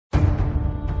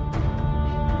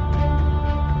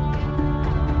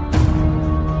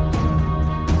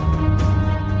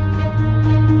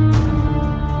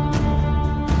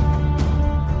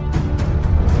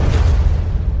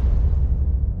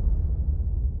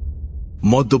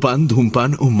মদ্যপান,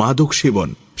 ধূমপান ও মাদক সেবন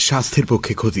স্বাস্থ্যের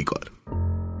পক্ষে ক্ষতিকর।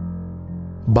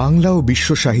 বাংলা ও বিশ্ব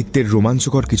সাহিত্যের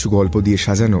রোমাঞ্চকর কিছু গল্প দিয়ে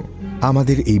সাজানো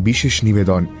আমাদের এই বিশেষ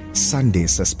নিবেদন সানডে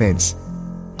সাসপেন্স।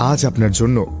 আজ আপনার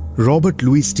জন্য রবার্ট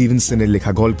লুইস স্টিভেনসনের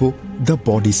লেখা গল্প দ্য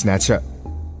বডি স্ন্যাচার।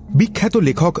 বিখ্যাত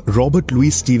লেখক রবার্ট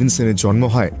লুইস স্টিভেনসনের জন্ম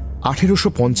হয়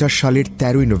 1850 সালের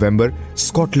 13 নভেম্বর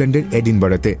স্কটল্যান্ডের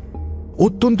এডিনবরাতে।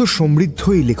 অত্যন্ত সমৃদ্ধ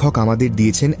এই লেখক আমাদের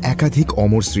দিয়েছেন একাধিক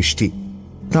অমর সৃষ্টি।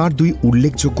 তাঁর দুই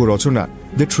উল্লেখযোগ্য রচনা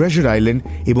দ্য ট্রেজার আইল্যান্ড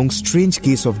এবং strange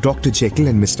case of doctor Jekyll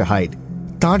and mister hide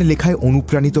তাঁর লেখায়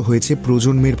অনুপ্রাণিত হয়েছে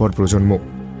প্রজন্মের পর প্রজন্ম।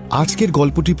 আজকের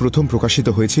গল্পটি প্রথম প্রকাশিত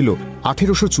হয়েছিল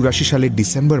 1884 সালের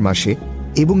ডিসেম্বর মাসে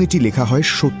এবং এটি লেখা হয়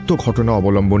সত্য ঘটনা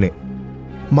অবলম্বনে।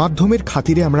 মাধ্যমের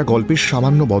খাতিরে আমরা গল্পের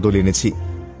সামান্য বদল এনেছি,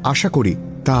 আশা করি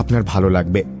তা আপনার ভালো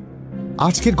লাগবে।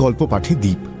 আজকের গল্প পাঠে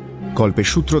দ্বীপ, গল্পের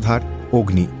সূত্রধার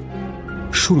অগ্নি।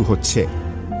 শুরু হচ্ছে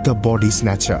দ্য বডি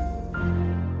স্ন্যাচার।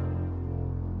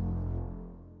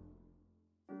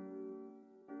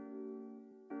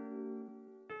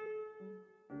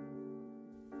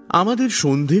 আমাদের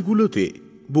সন্ধেগুলোতে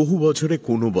বহু বছরে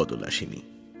কোনো বদল আসেনি।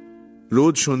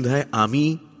 রোজ সন্ধ্যায় আমি,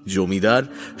 জমিদার,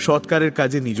 সৎকারের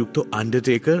কাজে নিযুক্ত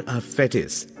আন্ডারটেকার আর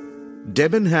ফ্যাটেস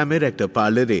ডেবেনহ্যামের একটা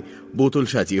পার্লারে বোতল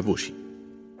সাজিয়ে বসি।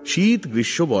 শীত,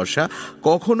 গ্রীষ্ম, বর্ষা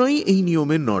কখনোই এই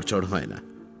নিয়মের নড়চড় হয় না।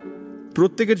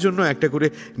 প্রত্যেকের জন্য একটা করে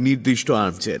নির্দিষ্ট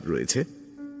আর্মচেয়ার রয়েছে।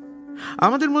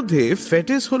 আমাদের মধ্যে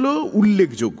ফ্যাটেস হল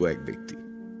উল্লেখযোগ্য এক ব্যক্তি।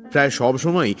 প্রায় সব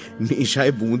সময়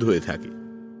নেশায় বুঁদ হয়ে থাকে।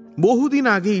 বহুদিন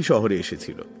আগে এই শহরে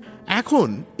এসেছিল, এখন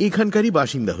এখানকারই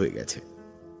বাসিন্দা হয়ে গেছে।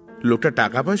 লোকটা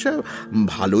টাকা পয়সা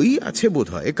ভালোই আছে বোধ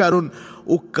হয়, কারণ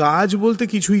ও কাজ বলতে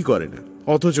কিছুই করে না।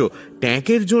 অথচ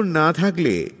ট্যাঙ্কের জোর না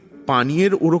থাকলে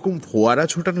পানীয়ের ওরকম ফোয়ারা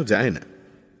ছোটানো যায় না।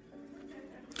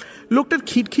 লোকটার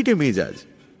খিটখিটে মেজাজ,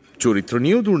 চরিত্র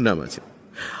নিয়েও দুর্নাম আছে।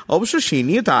 অবশ্য সে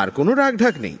নিয়ে তার কোনো রাগ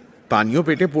ঢাক নেই। পানীয়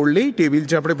পেটে পড়লেই টেবিল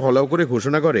চাপড়ে ভলাও করে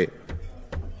ঘোষণা করে,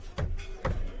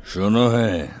 শোনো,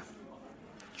 হ্যাঁ,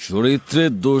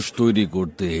 চরিত্রের দোষ তৈরি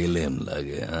করতে এলেম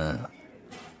লাগে।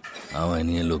 আমায়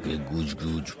নিয়ে লোকে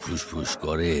গুজগুজ ফুসফুস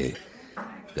করে,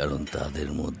 কারণ তাদের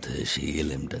মধ্যে সেই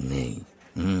এলেমটা নেই।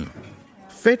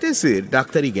 ফেটেসের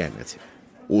ডাক্তারি জ্ঞান আছে,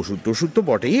 ওষুধ টষুধ তো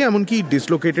বটেই, এমনকি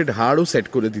ডিসলোকেটেড হাড়ও সেট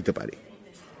করে দিতে পারে।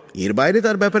 এর বাইরে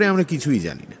তার ব্যাপারে আমরা কিছুই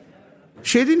জানি না।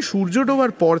 সেদিন সূর্য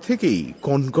ডোবার পর থেকেই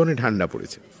কনকনে ঠান্ডা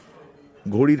পড়েছে।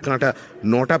 ঘড়ির কাঁটা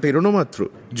 9টা পেরোনো মাত্র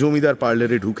জমিদার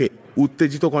পার্লারে ঢুকে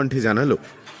উত্তেজিত কণ্ঠে জানালো,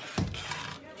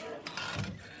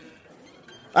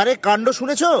 আরে কাণ্ড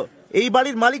শুনেছ? এই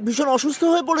বাড়ির মালিক ভীষণ অসুস্থ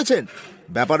হয়ে পড়েছেন।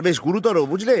 ব্যাপার বেশ গুরুতর,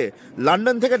 বুঝলে?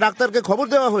 লন্ডন থেকে ডাক্তারকে খবর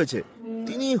দেওয়া হয়েছে।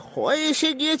 তিনি হয় এসে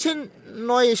গিয়েছেন,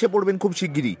 নয় এসে পড়বেন খুব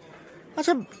শিগগিরই।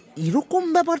 আচ্ছা, এরকম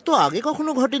ব্যাপার তো আগে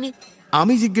কখনো ঘটেনি।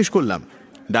 আমি জিজ্ঞেস করলাম,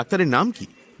 ডাক্তারের নাম কি?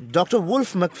 Doctor Wolf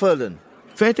McFarlane.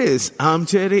 ফ্যাটেস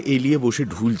আর্মচেয়ারে এলিয়ে বসে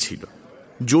ঢুলছিল।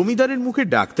 জমিদারের মুখে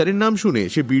ডাক্তারের নাম শুনে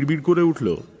সে বিড়বিড় করে উঠল,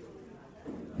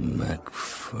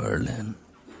 ম্যাকফার্লেন,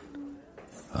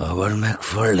 আবার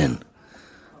ম্যাকফার্লেন।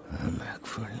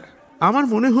 আমার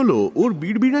মনে হলো ওর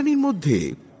বিড়বিড়ানির মধ্যে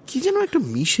কি যেন একটা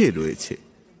মিশে রয়েছে।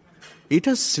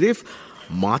 এটা স্রেফ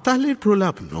মাতালের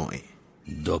প্রলাপ নয়।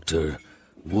 Doctor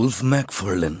Wolf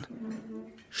McFarlane?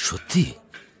 সত্যি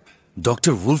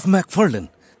ডক্টর উলফ ম্যাকফার্লেন?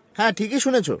 হ্যাঁ, ঠিকই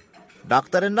শুনেছ,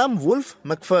 ডাক্তারের নাম উলফ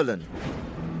ম্যাকফার্লেন।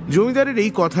 জমিদারের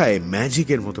এই কথায়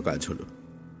ম্যাজিকের মতো কাজ হলো।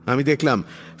 আমি দেখলাম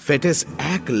ফেটেস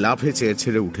এক লাফে চেয়ার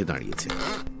ছেড়ে উঠে দাঁড়িয়েছে।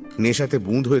 নেশাতে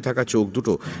বুঁদ হয়ে থাকা চোখ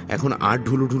দুটো এখন আর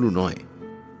ঢুলু ঢুলু নয়,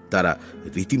 তারা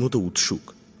রীতিমতো উৎসুক।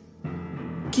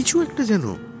 কিছু একটা যেন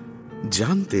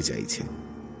জানতে চাইছে।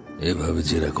 এভাবে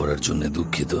জেরা করার জন্য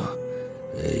দুঃখিত।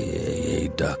 এই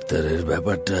ডাক্তারের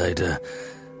ব্যাপারটা, এটা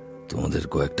তোমাদের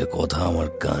কয়েকটা কথা আমার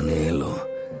কানে এলো।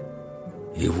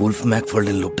 এই উলফ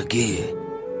ম্যাকফার্লেন লোকটা কে,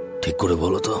 ঠিক করে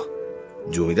বলো তো।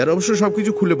 জমিদার অবশ্য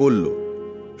সবকিছু খুলে বলল।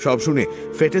 সব শুনে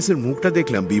ফেটেসের মুখটা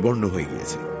দেখলাম বিবর্ণ হয়ে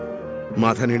গিয়েছে।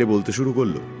 মাথা নেড়ে বলতে শুরু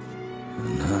করলো,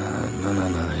 না না না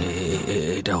না,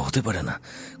 এটা হতে পারে না,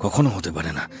 কখনো হতে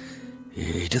পারে না।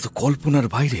 এটা তো কল্পনার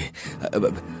বাইরে।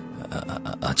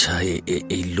 আচ্ছা,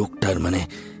 এই লোকটার, মানে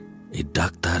এই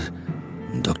ডাক্তার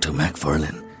ডক্টর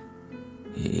ম্যাকফার্লেন,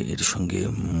 এর সঙ্গে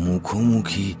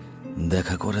মুখোমুখি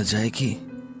দেখা করা যায় কি?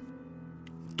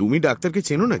 তুমি ডাক্তারকে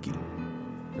চেনো নাকি?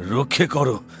 রক্ষে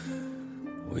করো,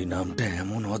 ওই নামটা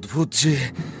এমন অদ্ভুত যে,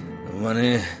 মানে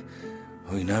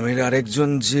ওই নামের আরেকজন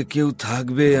যে কেউ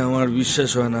থাকবে আমার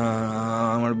বিশ্বাস হয় না,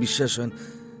 আমার বিশ্বাস হয় না।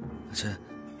 আচ্ছা,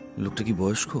 লোকটা কি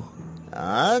বয়স্ক?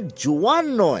 জোয়ান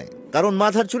নয়, কারণ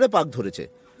মাথার চুলে পাক ধরেছে।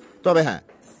 তবে হ্যাঁ,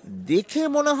 দেখে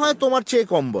মনে হয় তোমার চেয়ে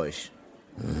কম বয়স।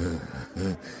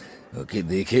 ওকে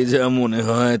দেখে যা মনে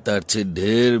হয় তার চেয়ে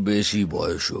ঢের বেশি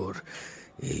বয়স ওর।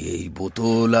 এই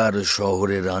বোতল আর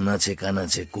শহরের আনাচে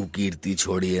কানাচে কুকীর্তি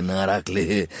ছড়িয়ে না রাখলে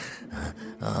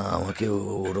আমাকে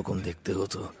ওরকম দেখতে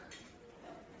হতো।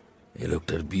 এ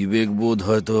লোকটার বিবেক বোধ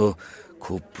হয়তো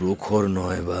খুব প্রখর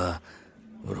নয়, বা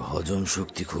ওর হজম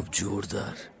শক্তি খুব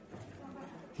জোরদার।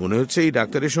 মনে হচ্ছে এই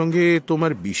ডাক্তারের সঙ্গে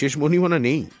তোমার বিশেষ মনিমনা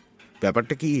নেই।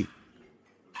 ব্যাপারটা কি?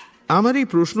 আমার এই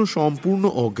প্রশ্ন সম্পূর্ণ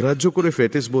অগ্রাহ্য করে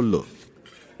ফেটেস বলল,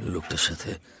 লোকটার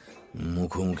সাথে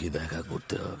মুখোমুখি দেখা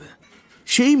করতে হবে।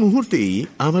 সেই মুহূর্তেই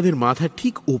আমাদের মাথার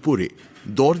ঠিক ওপরে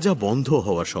দরজা বন্ধ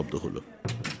হওয়ার শব্দ হলো।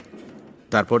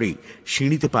 তারপরেই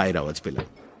সিঁড়িতে পায়ের আওয়াজ পেলাম।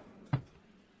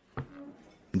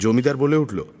 জমিদার বলে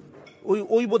উঠল,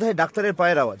 ওই বোধহয় ডাক্তারের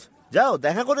পায়ের আওয়াজ। যাও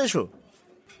দেখা করে এসো।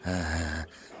 হ্যাঁ হ্যাঁ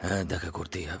হ্যাঁ, দেখা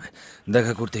করতেই হবে,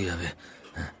 দেখা করতেই হবে।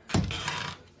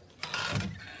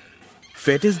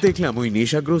 ফেটেস দেখলাম ওই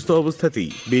নেশাগ্রস্ত অবস্থাতেই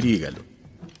বেরিয়ে গেল।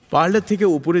 পার্লার থেকে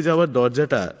ওপরে যাওয়ার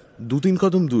দরজাটা 2-3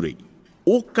 কদম দূরেই।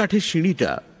 ওক কাঠের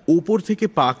সিঁড়িটা ওপর থেকে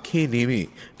পাক খেয়ে নেমে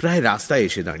প্রায় রাস্তায়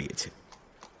এসে দাঁড়িয়েছে।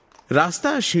 রাস্তা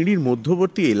আর সিঁড়ির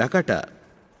মধ্যবর্তী এলাকাটা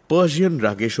পার্সিয়ান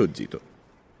রাগে সজ্জিত।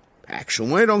 এক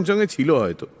সময় রংচঙে ছিল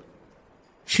হয়তো।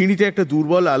 সিঁড়িতে একটা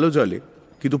দুর্বল আলো জ্বলে,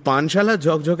 কিন্তু পানশালা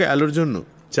ঝকঝকে আলোর জন্য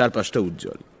চারপাশটা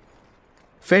উজ্জ্বল।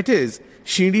 ফেটেস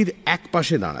সিঁড়ির এক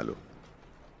পাশে দাঁড়ালো।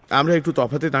 আমরা একটু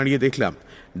তফাতে দাঁড়িয়ে দেখলাম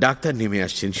ডাক্তার নেমে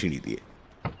আসছেন সিঁড়ি দিয়ে।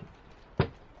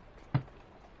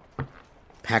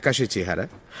 ফ্যাকাশে চেহারা,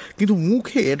 কিন্তু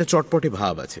মুখে একটা চটপটে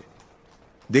ভাব আছে।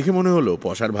 দেখে মনে হলো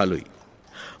পসার ভালোই।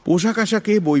 পোশাক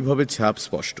আশাকে বৈভবের ছাপ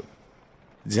স্পষ্ট।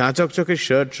 ঝাঁ চকচকে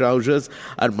শার্ট, ট্রাউজার্স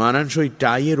আর মানানসই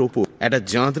টাইয়ের ওপর একটা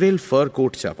জাঁদরেল ফার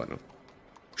কোট চাপানো।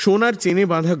 সোনার চেনে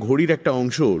বাঁধা ঘড়ির একটা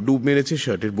অংশ ডুব মেরেছে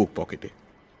শার্টের বুক পকেটে।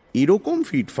 এরকম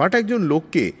ফিটফাট একজন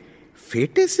লোককে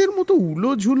ফেটেসের মতো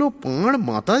উলো ঝুলো পাঁড়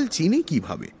মাতাল চিনি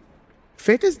কিভাবে?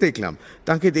 ফেটেস দেখলাম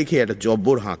তাকে দেখে একটা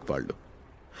জব্বর হাঁক পারল।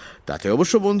 তাতে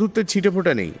অবশ্য বন্ধুত্বের ছিটে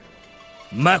ফোটা নেই।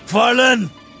 ম্যাকফার্লেন!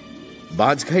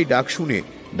 বাজখাই ডাক শুনে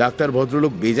ডাক্তার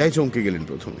ভদ্রলোক বেজায় চমকে গেলেন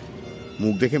প্রথমে।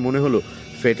 মুখ দেখে মনে হলো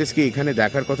ফেটেসকে এখানে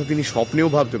দেখার কথা তিনি স্বপ্নেও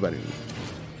ভাবতে পারেননি।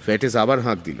 ফেটেস আবার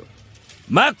হাঁক দিল,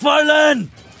 ম্যাকফার্লেন!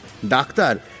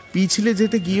 ডাক্তার পিছলে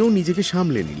যেতে গিয়েও নিজেকে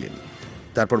সামলে নিলেন।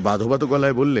 তারপর বাধো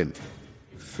গলায় বললেন,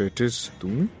 ফেটেস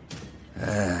তুমি?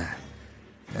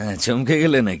 হ্যাঁ, চমকে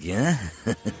গেলে নাকি? হ্যাঁ,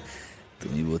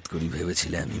 তুমি বোধ করি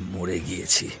ভেবেছিলে আমি মরে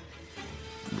গিয়েছি।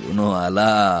 পুরনো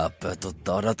আলাপ এত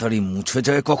তাড়াতাড়ি মুছে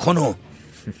যায় কখনো?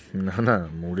 না না,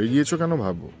 মরে গিয়েছো কেন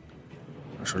ভাববো?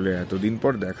 আসলে এতদিন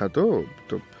পর দেখা তো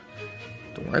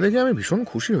তোমায় দেখে আমি ভীষণ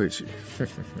খুশি হয়েছি।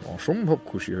 অসম্ভব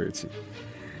খুশি হয়েছি।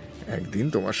 একদিন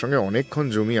তোমার সঙ্গে অনেকক্ষণ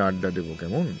জমি আড্ডা দেবো,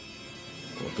 কেমন?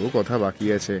 কত কথা বাকি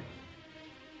আছে।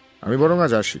 আমি বরং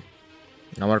আজ আসি,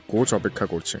 আমার কোচ অপেক্ষা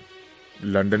করছে।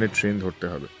 লন্ডনে ট্রেন ধরতে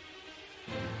হবে।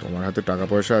 তোমার হাতে টাকা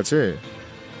পয়সা আছে?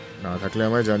 না থাকলে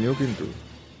আমায় জানিও, কিন্তু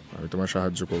আমি তোমার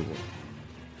সাহায্য করব।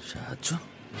 সাহায্য?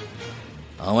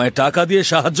 আমায় টাকা দিয়ে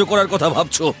সাহায্য করার কথা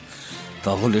ভাবছো?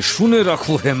 তাহলে শুনে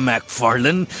রাখো হে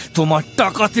ম্যাকফার্লেন, তোমার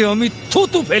টাকাতে আমি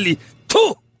থুতু ফেলি। থু,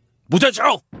 বুঝেছো?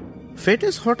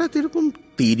 ফেটেস হঠাৎ এরকম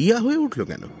তেরিয়া হয়ে উঠল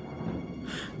কেন?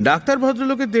 ডাক্তার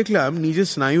ভদ্রলোকের দেখলাম নিজের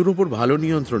স্নায়ুর ওপর ভালো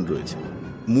নিয়ন্ত্রণ রয়েছে।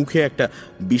 মুখে একটা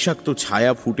বিষাক্ত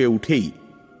ছায়া ফুটে উঠেই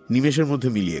নিমেষের মধ্যে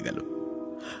মিলিয়ে গেল।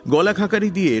 গলা খাঁকারি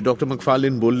দিয়ে ডক্টর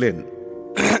ম্যাকফার্লেন বললেন,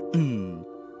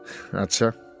 আচ্ছা,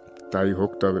 তাই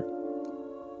হোক। তবে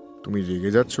তুমি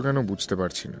রেগে যাচ্ছ কেন বুঝতে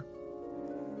পারছি না।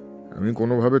 আমি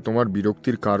কোনোভাবে তোমার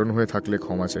বিরক্তির কারণ হয়ে থাকলে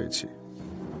ক্ষমা চাইছি।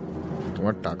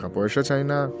 তোমার টাকা পয়সা চাই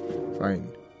না, ফাইন।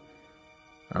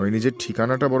 আমি নিজের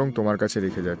ঠিকানাটা বরং তোমার কাছে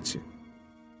রেখে যাচ্ছি।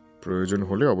 প্রয়োজন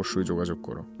হলে অবশ্যই যোগাযোগ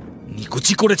করো।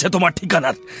 নিকুচি করেছে তোমার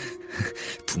ঠিকানার।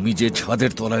 তুমি যে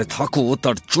ছাদের তলায় থাকো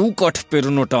তার চৌকাঠ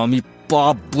পেরোনোটা আমি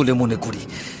পাপ বলে মনে করি।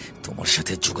 তোমার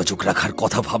সাথে যোগাযোগ রাখার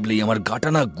কথা ভাবলেই আমার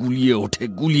গাটানা গুলিয়ে ওঠে,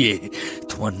 গুলিয়ে।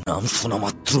 তোমার নাম শোনা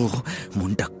মাত্র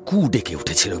মনটা কু ডেকে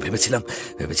উঠেছিল।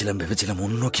 ভেবেছিলাম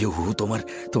অন্য কেউ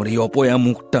তোমার এই অপয়া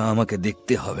মুখটা আমাকে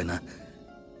দেখতে হবে না।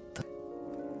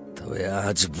 তবে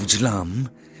আজ বুঝলাম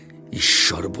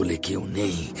ঈশ্বর বলে কেউ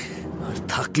নেই, আর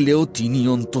থাকলেও তিনি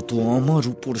অন্তত আমার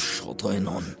উপর সদয়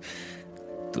নন।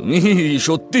 তুমি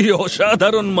সত্যি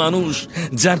অসাধারণ মানুষ,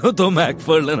 জানো তো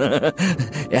ম্যাকফার্লেন।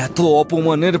 এত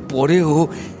অপমানের পরেও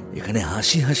এখানে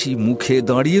হাসি হাসি মুখে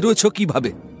দাঁড়িয়ে রয়েছ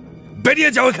কিভাবে?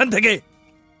 বেরিয়ে যাও এখান থেকে।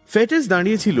 ফেটেস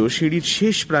দাঁড়িয়েছিল সিঁড়ির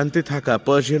শেষ প্রান্তে থাকা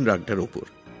পার্সিয়ান রাগটার ওপর।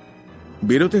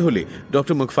 বেরোতে হলে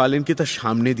ডক্টর ম্যাকফার্লেনকে তার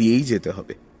সামনে দিয়েই যেতে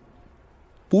হবে।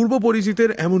 পূর্ব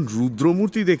পরিচিতের এমন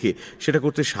রুদ্রমূর্তি দেখে সেটা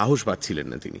করতে সাহস পাচ্ছিলেন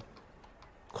না তিনি।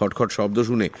 খটখট শব্দ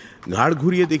শুনে ঘাড়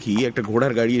ঘুরিয়ে দেখি একটা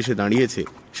ঘোড়ার গাড়ি এসে দাঁড়িয়েছে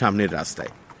সামনের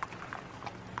রাস্তায়।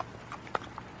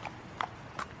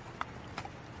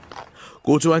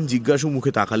 কোচওয়ান জিজ্ঞাসু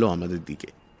মুখে তাকালো আমাদের দিকে।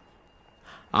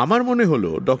 আমার মনে হলো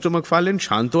ডক্টর ম্যাকফার্লেন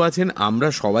শান্ত আছেন আমরা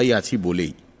সবাই আছি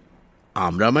বলেই।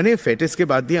 আমরা মানে ফেটেসকে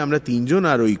বাদ দিয়ে আমরা 3 জন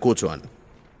আর ওই কোচওয়ান,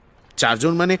 4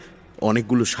 জন মানে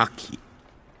অনেকগুলো সাক্ষী।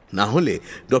 না হলে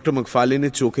ডক্টর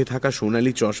ম্যাকফার্লেনের চোখে থাকা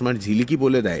সোনালি চশমার ঝিলিকি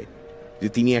বলে দেয় যে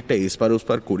তিনি একটা এসপার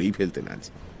ওসপার করেই ফেলতেন আজ।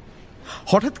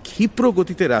 হঠাৎ ক্ষিপ্র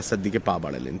গতিতে রাস্তার দিকে পা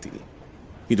বাড়ালেন তিনি,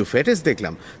 কিন্তু ফেটেস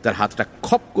দেখলাম তার হাতটা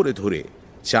খপ করে ধরে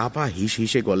চাপা হিস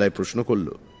হিসে গলায় প্রশ্ন করল,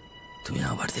 তুমি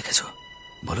আবার দেখেছো?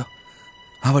 বলো,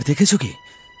 আবার দেখেছো কি?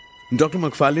 ডক্টর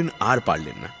ম্যাকফার্লেন আর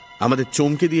পারলেন না, আমাদের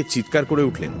চমকে দিয়ে চিৎকার করে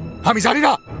উঠলেন, আমি জানি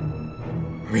না,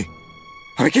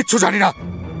 আমি কিচ্ছু জানি না।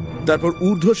 তারপর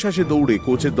ঊর্ধ্বশ্বাসে দৌড়ে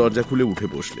কোচের দরজা খুলে উঠে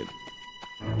বসলেন।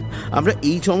 আমরা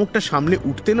এই চমকটা সামলে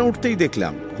উঠতে না উঠতেই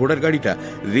দেখলাম ঘোড়ার গাড়িটা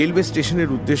রেলওয়ে স্টেশনের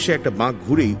উদ্দেশ্যে একটা বাঁক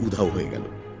ঘুরেই উধাও হয়ে গেল।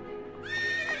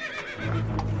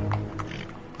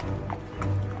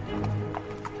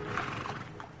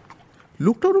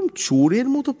 লোকটা ওরম চোরের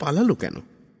মতো পালালো কেন?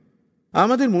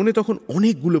 আমাদের মনে তখন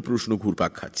অনেকগুলো প্রশ্ন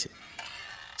ঘুরপাক খাচ্ছে।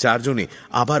 4 জনে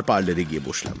আবার পার্লারে গিয়ে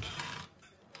বসলাম।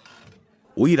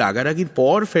 ওই রাগারাগির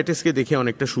পর ফেটেসকে দেখে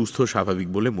অনেকটা সুস্থ স্বাভাবিক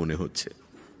বলে মনে হচ্ছে।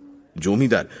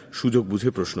 জমিদার সুযোগ বুঝে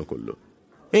প্রশ্ন করল,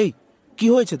 এই কি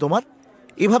হয়েছে তোমার?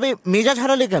 এভাবে মেজাজ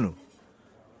হারালে কেন?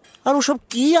 আর ওসব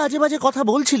কি আজে বাজে কথা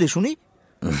বলছিলে শুনি?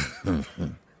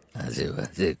 আজে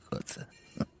বাজে কথা?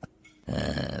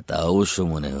 হ্যাঁ, তা অবশ্য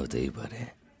মনে হতেই পারে।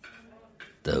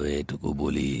 তবে এটুকু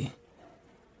বলি,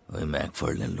 ওই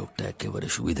ম্যাকফার্লেন লোকটা একেবারে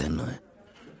সুবিধার নয়।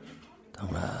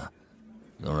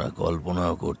 তোমরা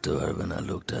কল্পনাও করতে পারবে না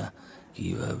লোকটা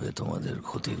কিভাবে তোমাদের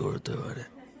ক্ষতি করতে পারে।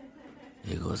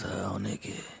 এ কথা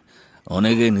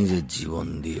অনেকে নিজের জীবন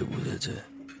দিয়ে বুঝেছে।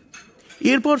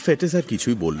 এরপর ফেটেস আর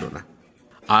কিছুই বলল না,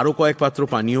 আরো কয়েক পাত্র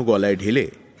পানীয় গলায় ঢেলে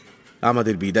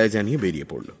আমাদের বিদায় জানিয়ে বেরিয়ে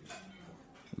পড়ল।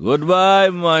 গুড বাই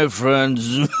মাই ফ্রেন্ডস,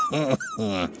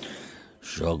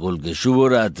 সকলকে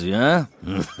শুভরাত্রি। হ্যাঁ,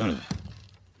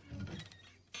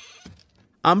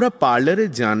 আমরা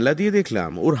পার্লারের জানলা দিয়ে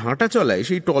দেখলাম ওর হাঁটা চলায়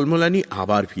সেই টলমলানি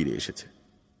আবার ফিরে এসেছে।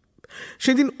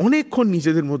 সেদিন অনেকক্ষণ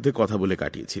নিজেদের মধ্যে কথা বলে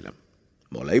কাটিয়েছিলাম।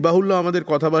 বলাই বাহুল্য, আমাদের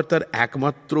কথাবার্তার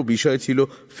একমাত্র বিষয় ছিল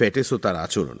ফেটেস ও তার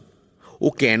আচরণ। ও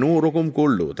কেন ওরকম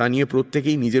করলো তা নিয়ে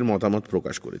প্রত্যেকেই নিজের মতামত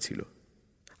প্রকাশ করেছিল,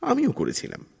 আমিও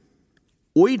করেছিলাম।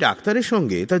 ওই ডাক্তারের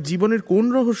সঙ্গে তার জীবনের কোন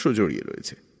রহস্য জড়িয়ে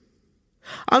রয়েছে?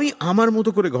 আমি আমার মতো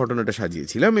করে ঘটনাটা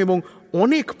সাজিয়েছিলাম এবং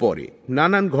অনেক পরে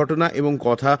নানান ঘটনা এবং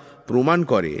কথা প্রমাণ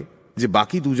করে যে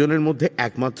বাকি 2 জনের মধ্যে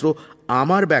একমাত্র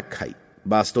আমার ব্যাখ্যাই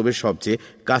বাস্তবের সবচেয়ে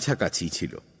কাছাকাছি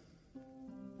ছিল।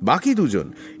 বাকি 2 জন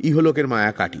ইহলোকের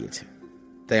মায়া কাটিয়েছে,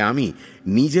 তাই আমি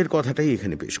নিজের কথাটাই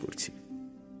এখানে পেশ করছি।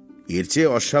 এর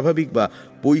চেয়ে অস্বাভাবিক বা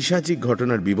পৈশাচিক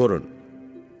ঘটনার বিবরণ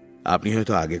আপনি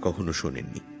হয়তো আগে কখনো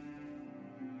শোনেননি।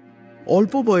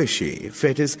 অল্প বয়সে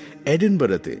ফেটেস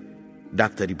এডিনবরাতে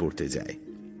ডাক্তারি পড়তে যায়।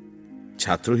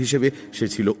 ছাত্র হিসেবে সে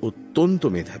ছিল অত্যন্ত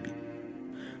মেধাবী।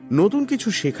 নতুন কিছু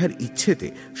শেখার ইচ্ছেতে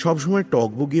সবসময়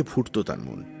টগবগিয়ে ফুটত তার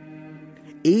মন।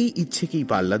 এই ইচ্ছেকেই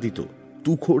পাল্লা দিত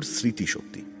তুখোড়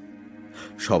স্মৃতিশক্তি।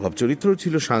 স্বভাব চরিত্র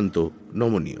ছিল শান্ত,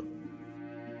 নমনীয়।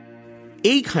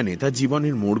 এইখানে তার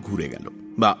জীবনের মোড় ঘুরে গেল,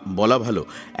 বা বলা ভালো,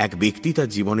 এক ব্যক্তি তার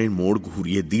জীবনের মোড়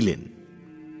ঘুরিয়ে দিলেন।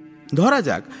 ধরা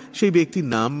যাক সেই ব্যক্তির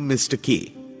নাম মিস্টার কে।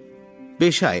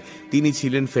 পেশায় তিনি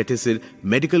ছিলেন ফেটেসের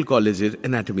মেডিকেল কলেজের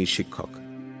অ্যানাটমির শিক্ষক।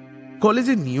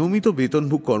 কলেজের নিয়মিত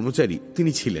বেতনভোগ কর্মচারী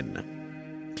তিনি ছিলেন না,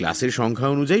 ক্লাসের সংখ্যা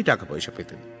অনুযায়ী টাকা পয়সা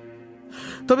পেতেন।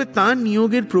 তবে তাঁর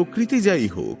নিয়োগের প্রকৃতি যাই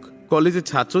হোক, কলেজের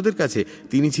ছাত্রদের কাছে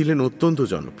তিনি ছিলেন অত্যন্ত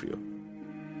জনপ্রিয়।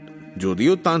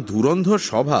 যদিও তাঁর ধুরন্ধর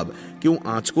স্বভাব কেউ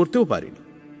আঁচ করতেও পারেনি।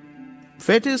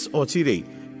 ফেটেস অচিরেই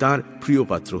তাঁর প্রিয়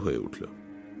পাত্র হয়ে উঠল।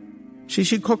 সেই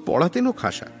শিক্ষক পড়াতেনও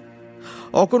খাসা।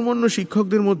 অকর্মণ্য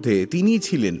শিক্ষকদের মধ্যে তিনিই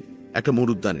ছিলেন একটা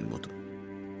মরুদ্যানের মতো।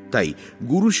 তাই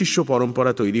গুরু শিষ্য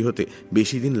পরম্পরা তৈরি হতে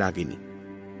বেশি দিন লাগেনি।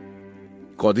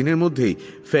 কদিনের মধ্যেই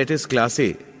ফেটেস ক্লাসে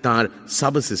তাঁর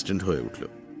সাব অ্যাসিস্ট্যান্ট হয়ে উঠল।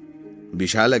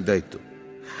 বিশাল এক দায়িত্ব।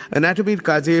 অ্যানাটমির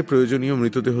কাজে প্রয়োজনীয়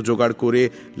মৃতদেহ জোগাড় করে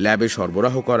ল্যাবে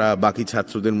সরবরাহ করা, বাকি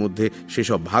ছাত্রদের মধ্যে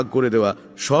সেসব ভাগ করে দেওয়া,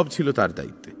 সব ছিল তার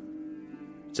দায়িত্বে।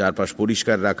 চারপাশ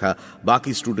পরিষ্কার রাখা,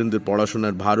 বাকি স্টুডেন্টদের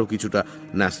পড়াশোনার ভারও কিছুটা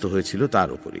ন্যস্ত হয়েছিল তার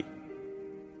উপরেই।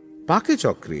 পাকে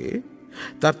চক্রে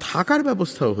তার থাকার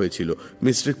ব্যবস্থাও হয়েছিল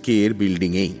মিস্টার কে এর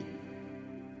বিল্ডিংয়েই।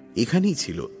 এখানেই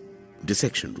ছিল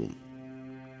ডিসেকশন রুম।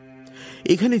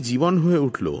 এখানে জীবন হয়ে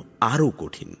উঠল আরো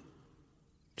কঠিন।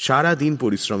 সারা দিন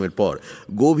পরিশ্রমের পর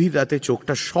গভীর রাতে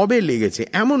চোখটা সবে লেগেছে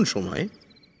এমন সময়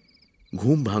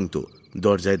ঘুম ভাঙত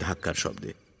দরজায় ধাক্কার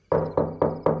শব্দে।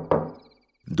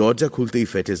 দরজা খুলতেই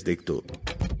ফেটেস দেখত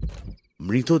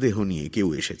মৃতদেহ নিয়ে কেউ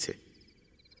এসেছে।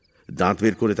 দাঁত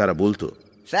বের করে তারা বলতো,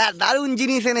 স্যার দারুণ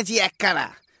জিনিস এনেছি একখানা,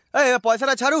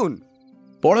 পয়সাটা ছাড়ুন।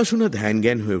 পড়াশোনা ধ্যান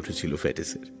জ্ঞান হয়ে উঠেছিল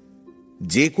ফেটেসের।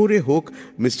 যে করে হোক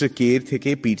মিস্টার কে এর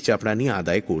থেকে পিঠ চাপড়ানি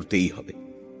আদায় করতেই হবে।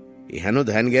 এহেন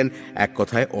ধ্যান জ্ঞান এক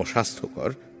কথায়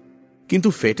অস্বাস্থ্যকর,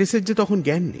 কিন্তু ফেটেসের যে তখন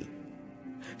জ্ঞান নেই।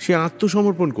 সে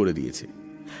আত্মসমর্পণ করে দিয়েছে।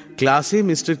 ক্লাসে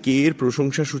মিস্টার কে এর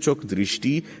প্রশংসাসূচক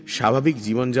দৃষ্টি স্বাভাবিক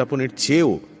জীবনযাপনের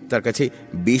চেয়েও তার কাছে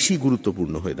বেশি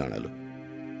গুরুত্বপূর্ণ হয়ে দাঁড়ালো।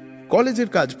 কলেজের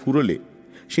কাজ ফুরোলে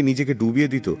সে নিজেকে ডুবিয়ে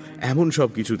দিত এমন সব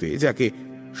কিছুতে যাকে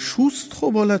সুস্থ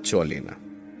বলা চলে না।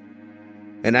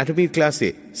 অ্যানাটমির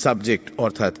ক্লাসে সাবজেক্ট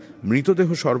অর্থাৎ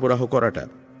মৃতদেহ সরবরাহ করাটা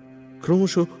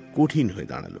ক্রমশ কঠিন হয়ে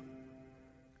দাঁড়ালো।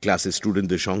 ক্লাসে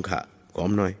স্টুডেন্টদের সংখ্যা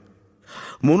কম নয়।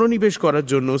 মনোনিবেশ করার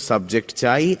জন্য সাবজেক্ট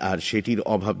চাই, আর সেটির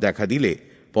অভাব দেখা দিলে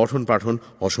পঠন পাঠন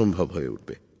অসম্ভব হয়ে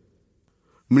উঠবে।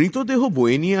 মৃতদেহ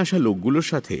বয়ে নিয়ে আসা লোকগুলোর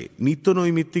সাথে নিত্য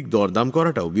নৈমিত্তিক দরদাম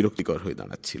করাটাও বিরক্তিকর হয়ে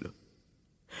দাঁড়াচ্ছিল।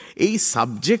 এই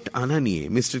সাবজেক্ট আনা নিয়ে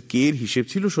মিস্টার কে এর হিসেব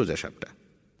ছিল সোজাসাপটা।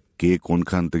 কে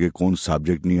কোনখান থেকে কোন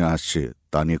সাবজেক্ট নিয়ে আসছে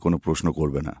তা নিয়ে কোনো প্রশ্ন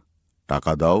করবে না।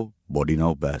 টাকা দাও, বডি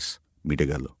নাও, ব্যাস, মিটে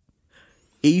গেল।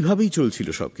 এইভাবেই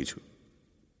চলছিল সবকিছু।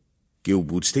 কেউ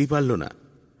বুঝতেই পারল না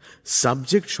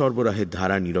সাবজেক্ট সরবরাহের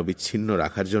ধারা নিরবিচ্ছিন্ন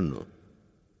রাখার জন্য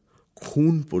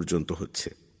খুন পর্যন্ত হচ্ছে।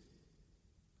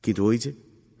 কিন্তু ওই যে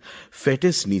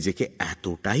ফেটেস নিজেকে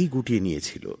এতটাই গুটিয়ে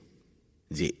নিয়েছিল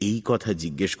যে এই কথা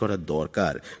জিজ্ঞেস করার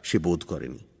দরকার সে বোধ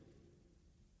করেনি।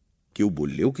 কেউ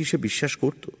বললেও কি সে বিশ্বাস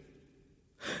করত?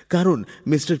 কারণ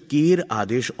মিস্টার কে এর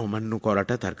আদেশ অমান্য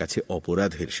করাটা তার কাছে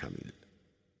অপরাধের শামিল।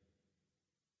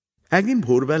 একদিন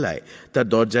ভোরবেলায় তার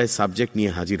দরজায় সাবজেক্ট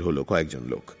নিয়ে হাজির হলো কয়েকজন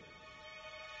লোক।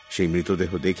 সেই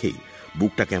মৃতদেহ দেখেই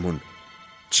বুকটা কেমন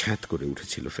ছ্যাঁত করে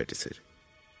উঠেছিল ফেটেসের।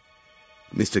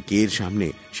 মিস্টার কে এর সামনে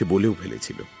সে বলেও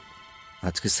ফেলেছিল,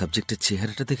 আজকে সাবজেক্টের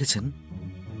চেহারাটা দেখেছেন?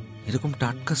 এরকম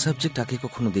টাটকা সাবজেক্ট আগে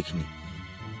কখনো দেখিনি।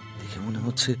 দেখে মনে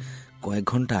হচ্ছে কয়েক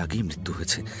ঘন্টা আগেই মৃত্যু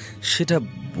হয়েছে। সেটা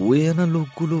বয়ে আনা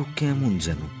লোকগুলো কেমন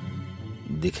যেন,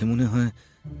 দেখে মনে হয়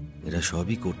এরা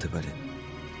সবই করতে পারে।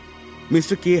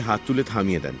 মিস্টার কে হাত তুলে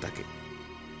থামিয়ে দেন তাকে।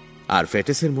 আর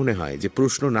ফেটেসের মনে হয় যে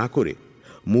প্রশ্ন না করে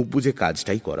মুখ বুজে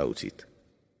কাজটাই করা উচিত।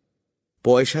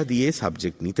 পয়সা দিয়ে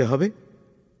সাবজেক্ট নিতে হবে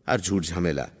আর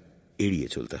ঝুটঝামেলা এড়িয়ে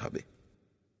চলতে হবে।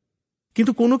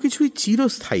 কিন্তু কোনো কিছুই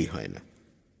চিরস্থায়ী হয় না।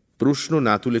 প্রশ্ন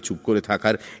না তুলে চুপ করে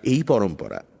থাকার এই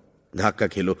পরম্পরা ধাক্কা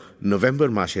খেল নভেম্বর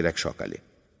মাসের এক সকালে।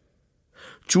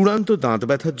 চূড়ান্ত দাঁত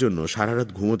ব্যথার জন্য সারা রাত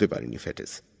ঘুমোতে পারেনি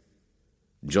ফেটেস।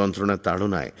 যন্ত্রণার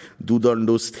তাড়নায় দুদণ্ড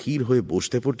স্থির হয়ে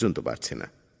বসতে পর্যন্ত পারছে না।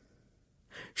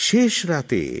 শেষ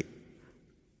রাতে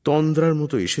তন্দ্রার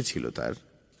মতো এসেছিল তার,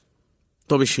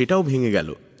 তবে সেটাও ভেঙে গেল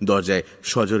দরজায়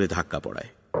সজোরে ধাক্কা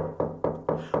পড়ায়।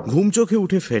 ঘুম চোখে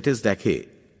উঠে ফেটেস দেখে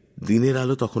দিনের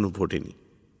আলো তখনও ফোটেনি।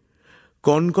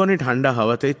 কনকনে ঠান্ডা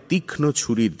হাওয়াতে তীক্ষ্ণ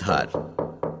ছুরির ধার।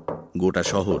 গোটা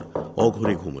শহর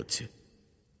অঘরে ঘুমোচ্ছে।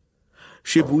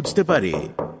 সে বুঝতে পারে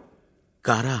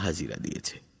কারা হাজিরা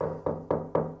দিয়েছে।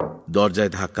 দরজায়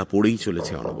ধাক্কা পড়েই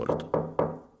চলেছে অনবরত।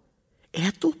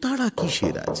 এত তাড়া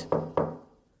কিসের আজ?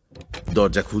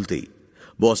 দরজা খুলতেই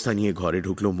বস্তা নিয়ে ঘরে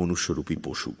ঢুকলো মনুষ্যরূপী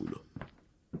পশুগুলো।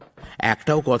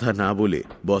 একটাও কথা না বলে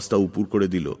বস্তা উপুর করে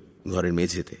দিল ঘরের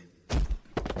মেঝেতে।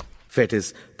 ফেটেস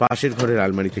পাশের ঘরের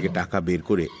আলমারি থেকে টাকা বের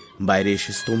করে বাইরে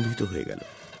এসে স্তম্ভিত হয়ে গেল।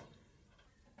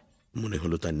 মনে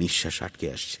হলো তার নিঃশ্বাস আটকে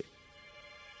আসছে।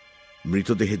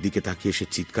 মৃতদেহের দিকে তাকিয়ে সে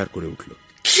চিৎকার করে উঠল,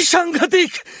 কি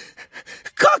সাংঘাতিক!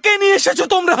 কাকে নিয়ে এসেছো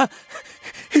তোমরা?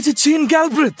 এই যে জিন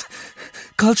গ্যালব্রেথ,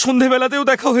 কাল সন্ধেবেলাতেও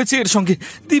দেখা হয়েছে এর সঙ্গে।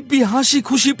 দিব্যি হাসি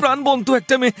খুশি প্রাণবন্ত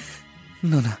একটা মেয়ে।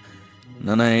 না না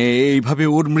না না, এইভাবে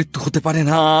ওর মৃত্যু হতে পারে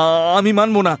না। আমি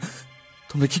মানবো না।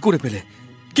 তোমরা কি করে পেলে?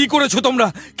 কি করেছো তোমরা?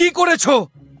 কি করেছো?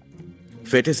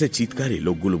 ফেটেসের চিৎকারে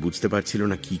লোকগুলো বুঝতে পারছিল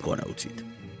না কি করা উচিত।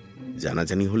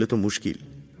 জানাজানি হলে তো মুশকিল।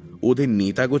 ওদের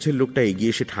নেতা গোছের লোকটা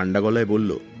এগিয়ে এসে ঠান্ডা গলায়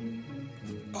বলল,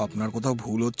 আপনার কোথাও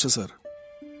ভুল হচ্ছে স্যার।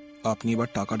 আপনি এবার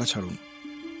টাকাটা ছাড়ুন,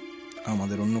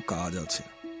 আমাদের অন্য কাজ আছে।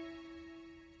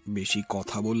 বেশি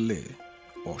কথা বললে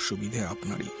অসুবিধে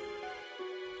আপনারই।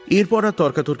 এরপর আর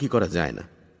তর্কাতর্কি করা যায় না।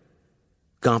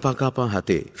 কাঁপা কাঁপা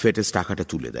হাতে ফেটেস টাকাটা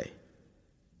তুলে দেয়।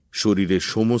 শরীরের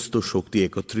সমস্ত শক্তি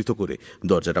একত্রিত করে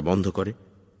দরজাটা বন্ধ করে।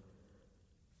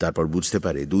 তারপর বুঝতে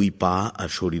পারে দুই পা আর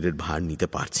শরীরের ভার নিতে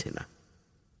পারছে না।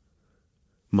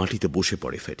 মাটিতে বসে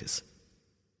পড়ে ফেটেস।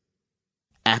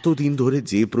 এতদিন ধরে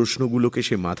যে প্রশ্নগুলোকে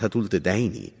সে মাথা তুলতে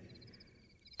দেয়নি,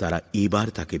 তারা এবার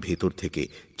তাকে ভেতর থেকে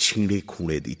ছিঁড়ে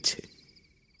খুঁড়ে দিচ্ছে।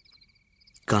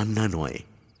 কান্না নয়,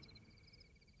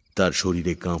 তার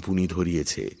শরীরে কাঁপুনি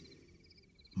ধরিয়েছে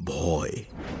ভয়।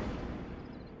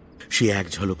 সে এক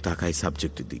ঝলক তাকায়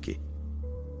সাবজেক্টের দিকে।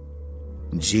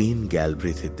 জেন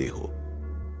গ্যালব্রেথের দেহ,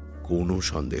 কোনো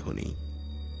সন্দেহ নেই।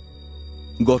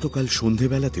 গতকাল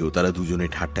সন্ধেবেলাতেও তারা দুজনে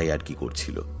ঠাট্টায় আর কি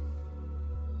করছিল।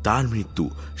 তার মৃত্যু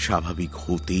স্বাভাবিক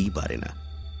হতেই পারে না।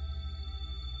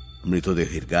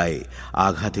 মৃতদেহের গায়ে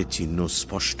আঘাতের চিহ্ন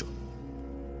স্পষ্ট।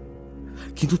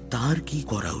 কিন্তু তার কি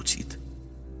করা উচিত?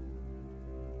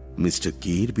 মিস্টার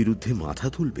কে এর বিরুদ্ধে মাথা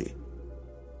তুলবে?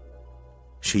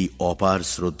 সেই অপার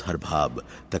শ্রদ্ধার ভাব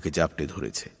তাকে জাপটে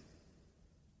ধরেছে।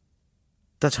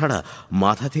 তাছাড়া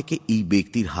মাথা থেকে এই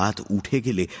ব্যক্তির হাত উঠে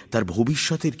গেলে তার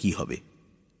ভবিষ্যতের কি হবে?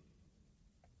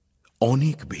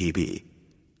 অনেক ভেবে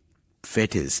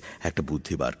ফেটিস একটা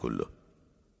বুদ্ধি বার করল।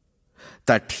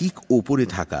 তার ঠিক ওপরে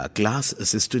থাকা ক্লাস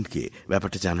অ্যাসিস্ট্যান্টকে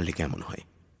ব্যাপারটা জানালে কেমন হয়?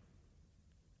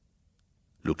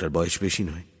 লোকটার বয়স বেশি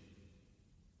নয়,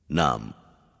 নাম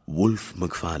উলফ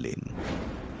ম্যাকফার্লেন।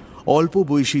 অল্প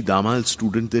বয়সী দামাল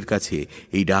স্টুডেন্টদের কাছে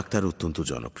এই ডাক্তার অত্যন্ত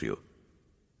জনপ্রিয়।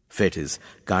 ফেটিস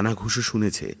কানাঘুষো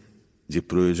শুনেছে যে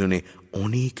প্রয়োজনে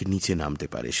অনেক নিচে নামতে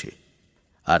পারে সে,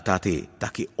 আর তাতে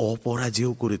তাকে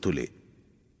অপরাজেয় করে তোলে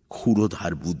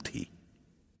ক্ষুরোধার বুদ্ধি।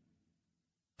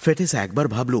 ফেটিস একবার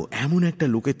ভাবল এমন একটা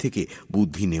লোকের থেকে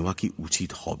বুদ্ধি নেওয়া কি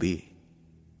উচিত হবে।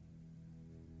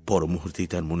 পর মুহূর্তেই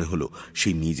তার মনে হলো সে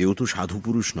নিজেও তো সাধু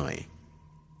পুরুষ নয়।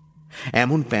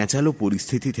 এমন প্যাঁচালো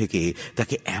পরিস্থিতি থেকে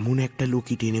তাকে এমন একটা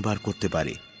লোকই টেনে বার করতে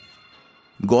পারে।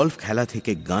 গল্ফ খেলা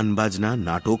থেকে গান বাজনা,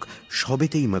 নাটক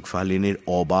সবেতেই ম্যাকফার্লেনের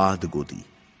অবাধ গতি।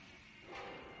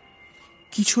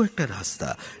 কিছু একটা রাস্তা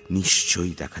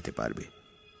নিশ্চয়ই দেখাতে পারবে।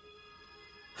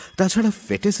 তাছাড়া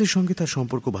ফেটিসের সঙ্গে তার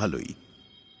সম্পর্ক ভালোই।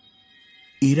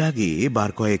 এর আগে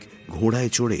বার কয়েক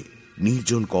ঘোড়ায় চড়ে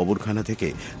নির্জন কবরখানা থেকে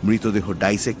মৃতদেহ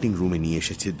ডাইসেক্টিং রুমে নিয়ে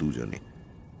এসেছে দুজনে।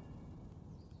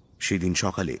 সেদিন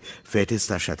সকালে ফেটিস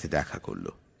তার সাথে দেখা করল।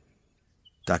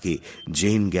 তাকে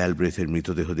জেন গ্যালব্রেথের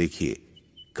মৃতদেহ দেখিয়ে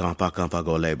কাঁপা কাঁপা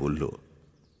গলায় বলল,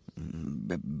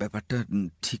 ব্যাপারটা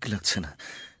ঠিক লাগছে না।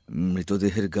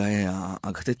 মৃতদেহের গায়ে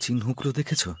আঘাতের চিহ্নগুলো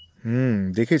দেখেছ?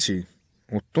 দেখেছি,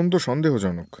 অত্যন্ত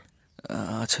সন্দেহজনক।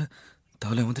 আচ্ছা,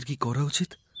 তাহলে আমাদের কি করা উচিত?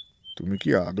 তুমি কি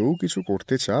আদৌ কিছু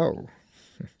করতে চাও?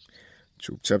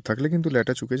 চুপচাপ থাকলে কিন্তু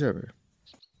ল্যাটা চুকে যাবে।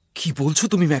 কি বলছো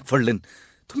তুমি ম্যাকফার্লেন?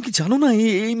 তুমি কি জানো না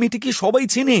এই মেয়েটিকে সবাই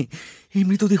চেনে? এই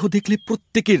মৃতদেহ দেখলে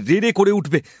প্রত্যেকে রেড়ে করে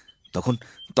উঠবে।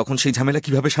 তখন সেই ঝামেলা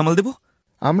কিভাবে সামাল দেব?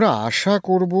 আমরা আশা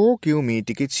করব কেউ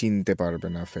মেয়েটিকে চিনতে পারবে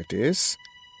না ফেটিস।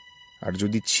 আর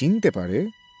যদি চিনতে পারে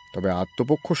তবে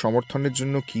আত্মপক্ষ সমর্থনের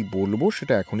জন্য কি বলবো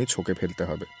সেটা এখনই ছকে ফেলতে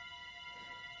হবে।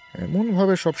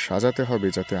 এমনভাবে সব সাজাতে হবে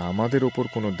যাতে আমাদের ওপর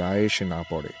কোনো দায় এসে না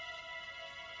পড়ে।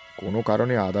 কোনো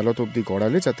কারণে আদালত অবধি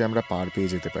গড়ালে যাতে আমরা পার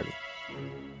পেয়ে যেতে পারি।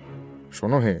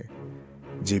 শোনো হে,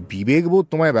 যে বিবেকবোধ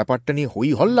তোমায় ব্যাপারটা নিয়ে হই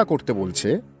হল্লা করতে বলছে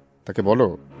তাকে বলো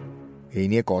এই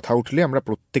নিয়ে কথা উঠলে আমরা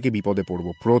প্রত্যেকে বিপদে পড়ব।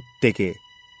 প্রত্যেকে,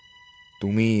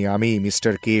 তুমি, আমি,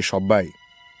 মিস্টার কে, সবাই।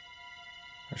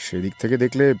 আর সেদিক থেকে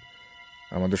দেখলে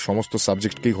আমাদের সমস্ত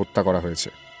সাবজেক্টকেই হত্যা করা হয়েছে।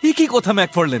 এই কি কথা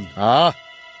ম্যাকফার্লেন?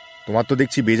 তোমার তো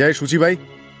দেখছি বেজায় সূচি ভাই।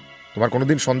 তোমার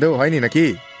কোনোদিন সন্দেহ হয়নি নাকি?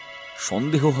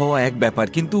 সন্দেহ হওয়া এক ব্যাপার,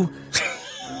 কিন্তু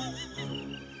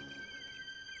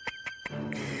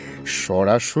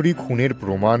সরাসরি খুনের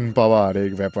প্রমাণ পাওয়া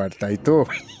আরেক ব্যাপার, তাই তো?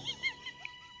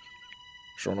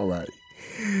 শোনো ভাই,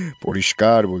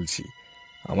 পরিষ্কার বলছি,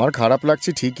 আমার খারাপ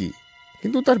লাগছে ঠিকই,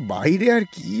 কিন্তু তার বাইরে আর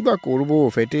কি বা করবো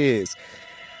ফেটিস।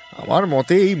 আমার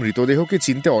মতে এই মৃতদেহকে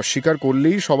চিনতে অস্বীকার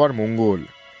করলেই সবার মঙ্গল।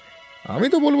 আমি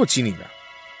তো বলবো চিনি না,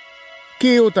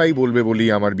 কেও তাই বলবে বলি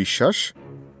আমার বিশ্বাস।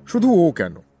 শুধু ও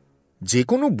কেন, যে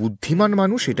কোনো বুদ্ধিমান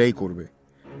মানুষ এটাই করবে।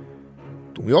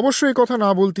 তুমি অবশ্য এই কথা না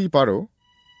বলতেই পারো,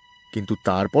 কিন্তু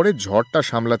তারপরে ঝড়টা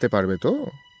সামলাতে পারবে তো?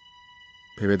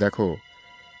 ভেবে দেখো,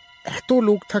 এত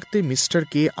লোক থাকতে মিস্টার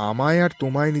কে আমায় আর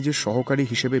তোমায় নিজের সহকারী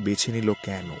হিসেবে বেছে নিল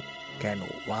কেন?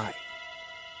 ওয়াই?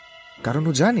 কারণ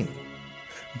ও জানে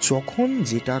যখন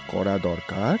যেটা করা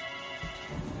দরকার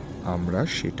আমরা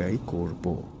সেটাই করব।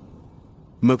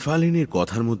 ম্যাকফার্লেনের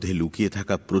কথার মধ্যে লুকিয়ে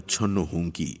থাকা প্রচ্ছন্ন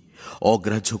হুমকি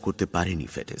অগ্রাহ্য করতে পারেনি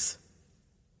ফেটিস।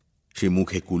 সে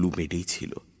মুখে কুলু মেটেই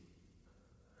ছিল।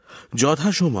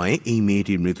 যথাসময়ে এই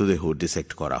মেয়েটির মৃতদেহ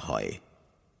ডিসেক্ট করা হয়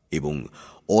এবং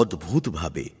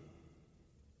অদ্ভুতভাবে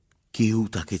কেউ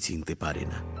তাকে চিনতে পারে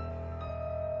না।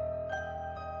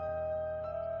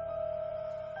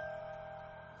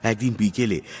 একদিন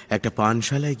বিকেলে একটা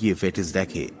পানশালায় গিয়ে ফেটিস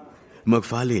দেখে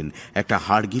ম্যাকফার্লেন একটা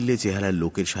হাড়গিল্লে চেহারার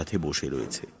লোকের সাথে বসে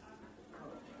রয়েছে।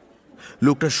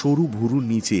 লোকটা সরু ভুরুর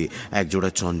নিচে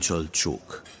একজোড়া চঞ্চল চোখ।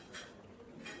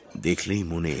 দেখলেই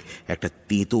মনে একটা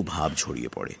তেতো ভাব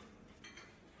ছড়িয়ে পড়ে।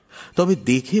 তবে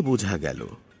দেখে বোঝা গেল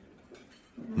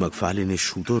ম্যাকফার্লেনের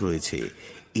সুতো রয়েছে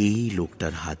এই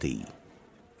লোকটার হাতেই।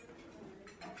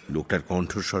 লোকটার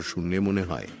কণ্ঠস্বর শুনলে মনে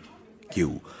হয়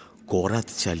কেউ করাত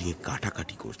চালিয়ে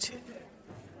কাটাকাটি করছে।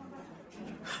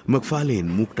 ম্যাকফার্লেন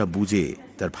মুখটা বুজে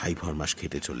তার ভাই ফরমাস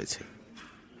খেতে চলেছে।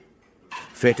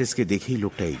 ফেটিসকে দেখেই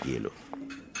লোকটা এগিয়ে এলো,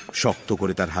 শক্ত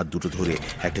করে তার হাত দুটো ধরে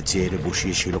একটা চেয়ারে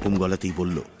বসিয়ে সেরকম গলাতেই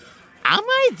বলল,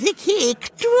 আমায় দেখে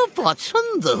একটুও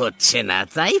পছন্দ হচ্ছে না,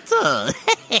 তাই তো?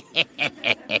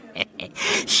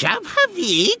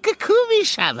 স্বাভাবিক, খুবই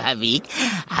স্বাভাবিক।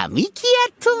 আমি কি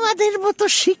আর তোমাদের মতো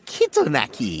শিক্ষিত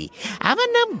নাকি? আমার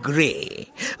নাম গ্রে,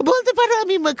 বলতে পারো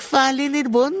আমি ম্যাকফার্লেনের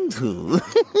বন্ধু।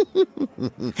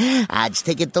 আজ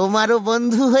থেকে তোমারও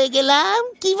বন্ধু হয়ে গেলাম,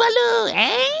 কি বলো?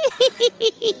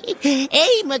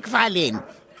 এই ম্যাকফার্লেন,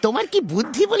 তোমার কি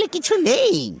বুদ্ধি বলে কিছু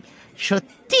নেই?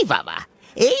 সত্যি বাবা,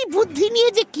 এই বুদ্ধি নিয়ে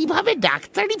যে কিভাবে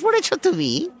ডাক্তারি পড়েছো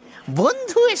তুমি!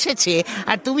 বন্ধু এসেছে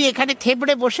আর তুমি এখানে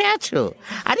থেবড়ে বসে আছো।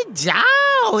 আরে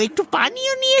যাও, একটু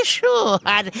পানীয় নিয়ে এসো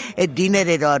আর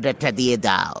ডিনারের অর্ডারটা দিয়ে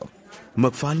দাও।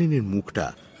 ম্যাকফার্লেনের মুখটা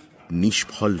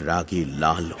নিষ্ফল রাগে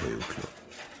লাল হয়ে উঠল।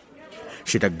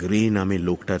 সেটা গ্রে নামে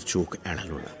লোকটার চোখ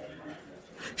এড়াল না।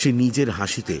 সে নিজের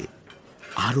হাসিতে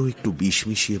আরো একটু বিষ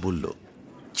মিশিয়ে বলল,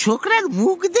 ছোকরার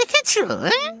মুখ দেখেছো?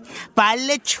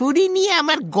 পারলে ছুরি নিয়ে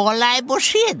আমার গলায়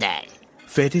বসিয়ে দেয়।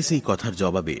 ফেটিস এই কথার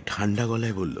জবাবে ঠান্ডা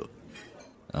গলায় বলল,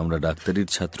 আমরা ডাক্তারির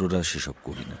ছাত্ররা সেসব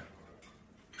করি না,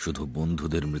 শুধু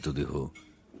বন্ধুদের মৃতদেহ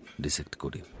ডিসেক্ট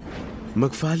করি।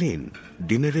 ম্যাকফার্লেন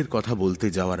ডিনারের কথা বলতে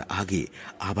যাওয়ার আগে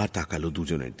আবার তাকালো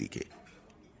দুজনের দিকে।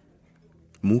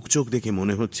 মুখ চোখ দেখে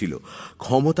মনে হচ্ছিল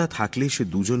ক্ষমতা থাকলে সে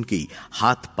দুজনকেই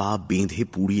হাত পা বেঁধে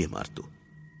পুড়িয়ে মারত।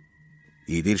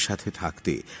 এদের সাথে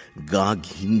থাকতে গা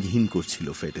ঘিন ঘিন করছিল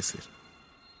ফেটিসের,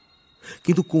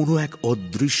 কিন্তু কোনো এক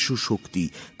অদৃশ্য শক্তি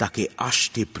তাকে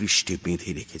আষ্টে পৃষ্ঠে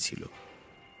বেঁধে রেখেছিল।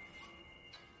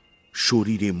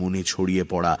 শরীরে মনে ছড়িয়ে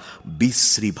পড়া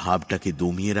বিশ্রী ভাবটাকে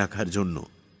দমিয়ে রাখার জন্য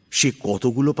সে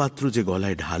কতগুলো পাত্র যে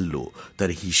গলায় ঢালল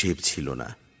তার হিসেব ছিল না।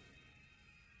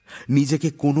 নিজেকে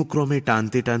কোনো ক্রমে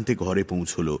টানতে টানতে ঘরে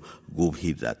পৌঁছল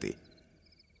গভীর রাতে।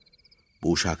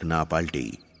 পোশাক না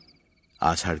পাল্টেই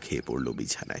আছাড় খেয়ে পড়ল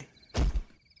বিছানায়।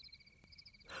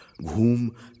 ঘুম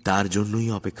তার জন্যই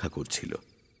অপেক্ষা করছিল,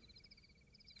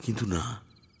 কিন্তু না,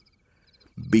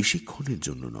 বেশিক্ষণের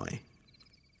জন্য নয়।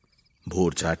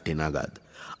 ভোর 4টে নাগাদ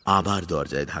আবার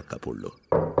দরজায় ধাক্কা পড়ল।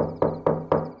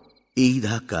 এই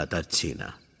ধাক্কা তার চেনা।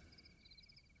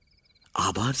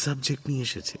 আবার সাবজেক্ট নিয়ে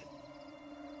এসেছে।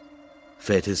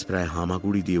 ফেটিস প্রায়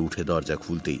হামাগুড়ি দিয়ে উঠে দরজা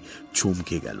খুলতেই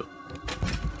চমকে গেল।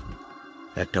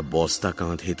 একটা বস্তা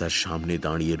কাঁধে তার সামনে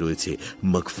দাঁড়িয়ে রয়েছে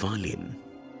ম্যাকফার্লেন।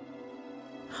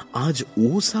 আজ ও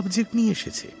সাবজেক্ট নিয়ে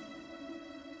এসেছে।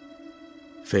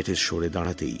 ফেটিস সরে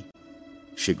দাঁড়াতেই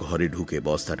সে ঘরে ঢুকে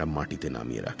বস্তাটা মাটিতে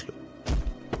নামিয়ে রাখল।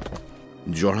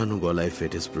 জড়ানো গলায়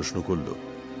ফেটিস প্রশ্ন করল,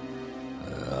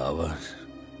 আবার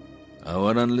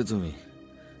আবার আনলে তুমি?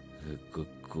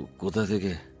 কোথা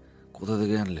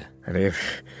থেকে আনলে? আরে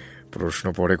প্রশ্ন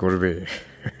পরে করবে,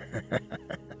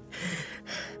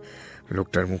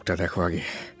 লোকটার মুখটা দেখো আগে।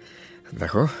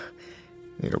 দেখো,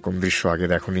 এরকম দৃশ্য আগে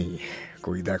দেখোনি।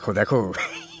 কই দেখো দেখো।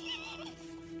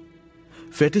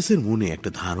 ফেটিসের মনে একটা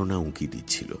ধারণা উঁকি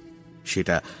দিচ্ছিল।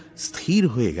 সেটা স্থির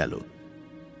হয়ে গেল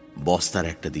বস্তার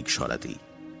একটা দিক সরাতেই।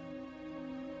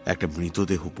 একটা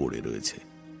মৃতদেহ পড়ে রয়েছে।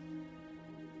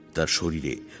 তার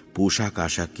শরীরে পোশাক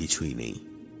আশাক কিছুই নেই,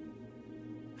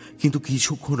 কিন্তু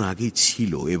কিছুক্ষণ আগে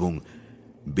ছিল, এবং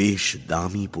বেশ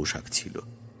দামি পোশাক ছিল।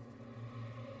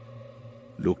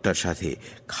 লোকটার সাথে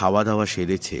খাওয়া দাওয়া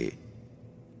সেরেছে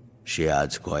সে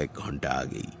আজ কয়েক ঘন্টা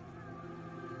আগেই।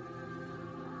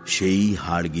 সেই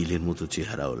হাড়গিলের মতো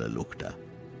চেহারাওয়ালা লোকটা,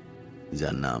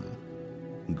 যার নাম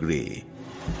গ্রে।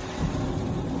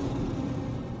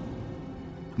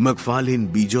 ম্যাকফার্লেন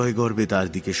বিজয় গর্বে তার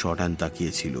দিকে শটান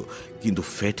তাকিয়েছিল, কিন্তু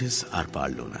ফেটিস আর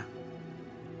পারল না।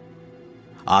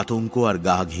 আতঙ্ক আর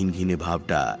গা ঘিন ঘিনে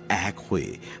ভাবটা এক হয়ে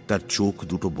তার চোখ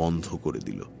দুটো বন্ধ করে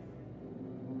দিল।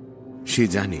 সে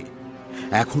জানে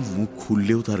এখন মুখ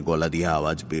খুললেও তার গলা দিয়ে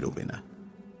আওয়াজ বেরোবে না।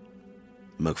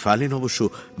 ম্যাকফার্লেন অবশ্য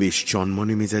বেশ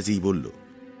চনমনে মেজাজেই বলল,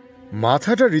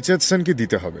 মাথাটা রিচার্ডসনকে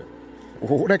দিতে হবে।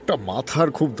 ওর একটা মাথার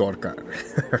খুব দরকার।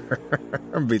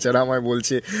 বেচারা আমায়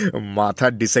বলছে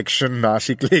মাথার ডিসেকশন না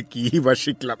শিখলে কি বা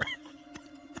শিখলাম।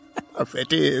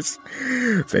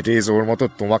 ফেটিস, ওর মতো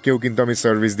তোমাকেও কিন্তু আমি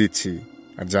সার্ভিস দিচ্ছি,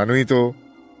 আর জানোই তো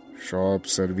সব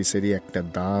সার্ভিসেরই একটা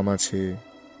দাম আছে।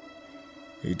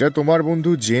 এটা তোমার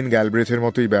বন্ধু জেন গ্যালব্রেথের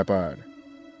মতোই ব্যাপার।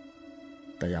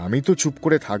 তাই আমি তো চুপ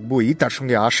করে থাকবোই, তার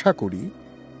সঙ্গে আশা করি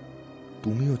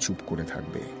তুমিও চুপ করে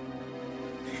থাকবে।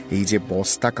 এই যে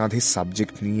বস্তা কাঁধে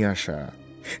সাবজেক্ট নিয়ে আসা,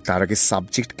 তার আগে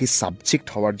সাবজেক্টকে সাবজেক্ট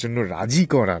হওয়ার জন্য রাজি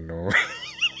করানো,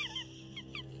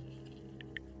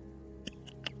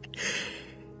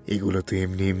 এগুলো তো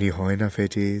এমনি এমনি হয় না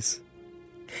ফেটিস।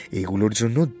 এগুলোর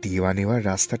জন্য দেওয়া নেওয়ার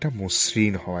রাস্তাটা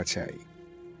মসৃণ হওয়া চাই।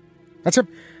 আচ্ছা,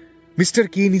 মিস্টার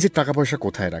কে নিজের টাকা পয়সা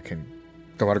কোথায় রাখেন?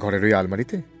 তোমার ঘরের ওই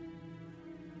আলমারিতে?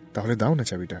 তাহলে দাও না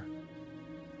চাবিটা,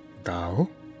 দাও।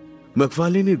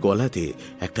 ম্যাকফার্লেনের গলাতে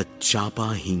একটা চাপা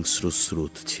হিংস্র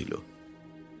স্রোত ছিল।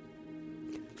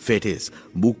 ফেটিস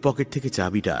বুক পকেট থেকে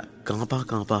চাবিটা কাঁপা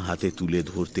কাঁপা হাতে তুলে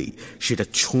ধরতেই সেটা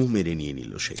ছোঁ মেরে নিয়ে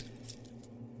নিল সে।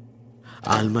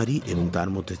 আলমারি এবং তার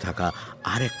মধ্যে থাকা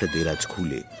আর একটা দেরাজ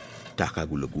খুলে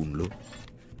টাকাগুলো গুনল।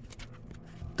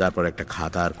 তারপর একটা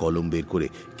খাতা আর কলম বের করে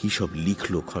কি সব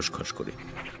লিখলো খসখস করে।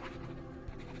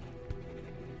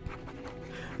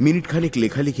 মিনিট খানেক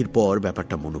লেখালেখির পর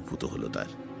ব্যাপারটা মনোভূত হলো তার।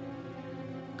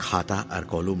 খাতা আর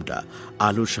কলমটা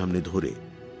আলোর সামনে ধরে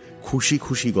খুশি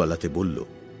খুশি গলাতে বলল,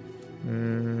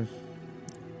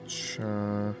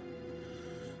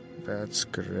 That's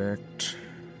correct.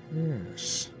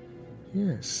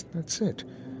 Yes, that's it.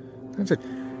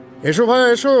 এসো ভাই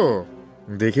এসো,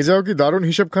 দেখে যাও কি দারুণ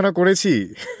হিসাবখানা করেছি।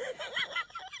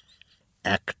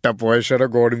 একটা পয়সারও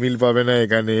গড়মিল পাবে না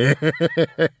এখানে।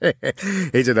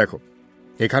 এই যে দেখো,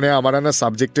 এখানে আমার আনা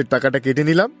সাবজেক্টের টাকাটা কেটে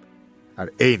নিলাম, আর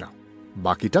এই নাও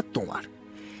বাকিটা তোমার।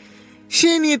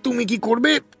 সে নিয়ে তুমি কি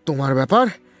করবে তোমার ব্যাপার।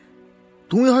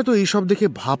 তুমি হয়তো এইসব দেখে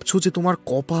ভাবছো যে তোমার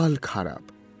কপাল খারাপ,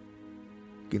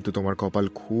 কিন্তু তোমার কপাল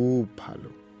খুব ভালো,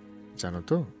 জানো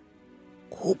তো,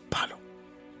 খুব ভালো।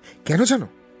 কেন জানো?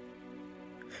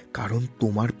 কারণ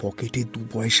তোমার পকেটে 2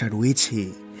 পয়সা রয়েছে।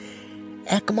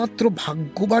 একমাত্র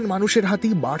ভাগ্যবান মানুষের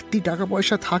হাতেই বাড়তি টাকা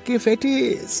পয়সা থাকে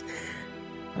ফেটিস।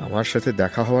 আমার সাথে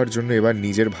দেখা হওয়ার জন্য এবার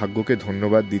নিজের ভাগ্যকে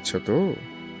ধন্যবাদ দিচ্ছ তো?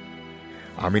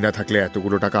 আমি না থাকলে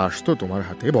এতগুলো টাকা আসতো তোমার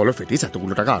হাতে? বলো ফেটিস,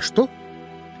 এতগুলো টাকা আসতো?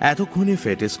 এতক্ষণে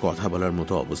ফেটিস কথা বলার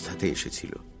মতো অবস্থাতে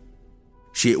এসেছিল।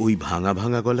 সে ওই ভাঙা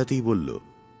ভাঙা গলাতেই বলল,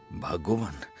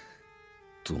 ভাগ্যবান,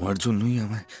 তোমার জন্যই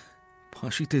আমায়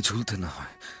ফাঁসিতে ঝুলতে না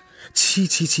হয়। ছি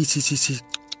ছি ছি ছি ছি ছি,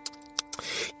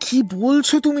 কি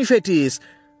বলছো তুমি ফেটিস?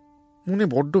 মনে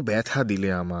বড্ড ব্যথা দিলে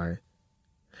আমায়।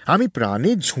 আমি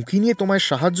প্রাণের ঝুঁকি নিয়ে তোমায়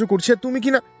সাহায্য করছি, আর তুমি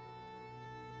কিনা।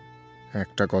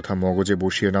 একটা কথা মগজে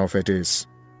বসিয়ে নাও ফেটিস,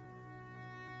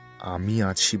 আমি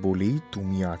আছি বলেই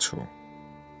তুমি আছো,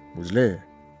 বুঝলে?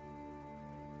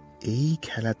 এই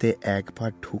খেলাতে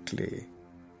একবার ঢুকলে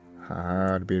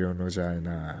আর বেরোনো যায়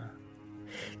না।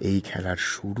 এই খেলার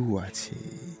শুরু আছে,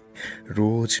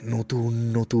 রোজ নতুন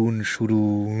নতুন শুরু।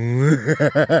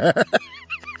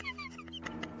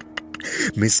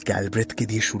 মিস গ্যালব্রেথকে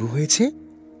দিয়ে শুরু হয়েছে,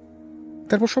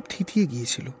 তারপর সব থিতিয়ে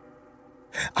গিয়েছিল,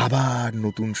 আবার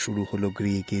নতুন শুরু হলো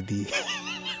গ্রেকে দিয়ে।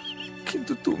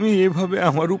 কিন্তু তুমি এভাবে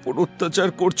আমার উপর অত্যাচার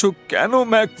করছো কেন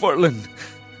ম্যাকফার্লেন?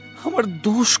 আমার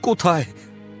দোষ কোথায়?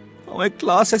 আমায়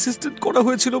ক্লাস অ্যাসিস্ট্যান্ট করা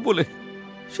হয়েছিল বলে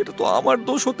সেটা তো আমার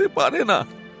দোষ হতে পারে না।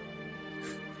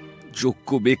 যোগ্য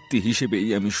ব্যক্তি হিসেবেই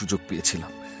আমি সুযোগ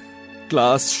পেয়েছিলাম।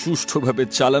 ক্লাস সুষ্ঠুভাবে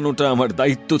চালানোটা আমার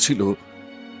দায়িত্ব ছিল।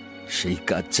 সেই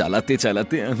কাজ চালাতে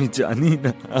চালাতে আমি জানি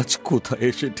না আজ কোথায়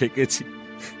এসে ঠেকেছি,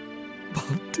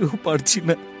 ভাবতেও পারছি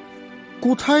না।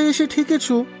 কোথায় এসে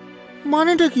ঠেকেছো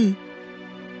মানেটা কি?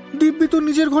 দিব্যি তো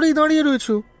নিজের ঘরেই দাঁড়িয়ে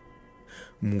রয়েছো।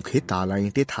 মুখে তালা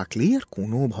এঁটে থাকলেই আর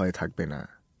কোনো ভয় থাকবে না।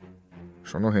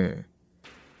 শোনো হে,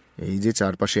 এই যে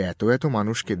চারপাশে এত এত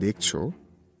মানুষকে দেখছো,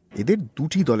 এদের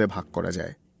 2টি দলে ভাগ করা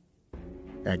যায়।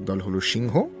 এক দল হলো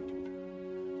সিংহ,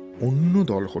 অন্য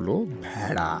দল হলো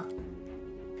ভেড়া।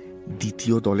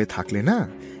 দ্বিতীয় দলে থাকলে না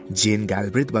জেন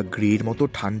গ্যালব্রেথ বা গ্রের মতো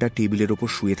ঠান্ডা টেবিলের ওপর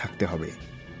শুয়ে থাকতে হবে,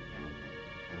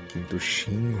 কিন্তু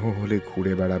সিংহ হলে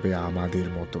ঘুরে বেড়াবে আমাদের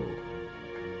মতো।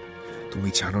 তুমি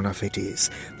জানো না ফেটিস,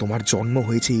 তোমার জন্ম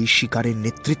হয়েছে এই শিকারের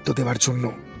নেতৃত্ব দেওয়ার জন্য।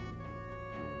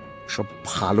 সব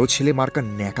ভালো ছেলে মার্কা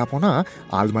ন্যাকাপনা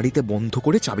আলমারিতে বন্ধ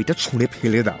করে চাবিটা ছুঁড়ে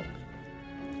ফেলে দাও।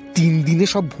 3 দিনে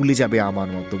সব ভুলে যাবে আমার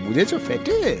মতো, বুঝেছো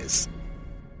ফেটিস?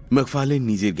 ম্যাকফার্লেন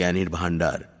নিজের জ্ঞানের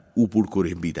ভান্ডার উপুড়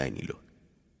করে বিদায় নিল।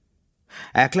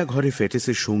 একলা ঘরে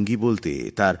ফেটিসের সঙ্গী বলতে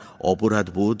তার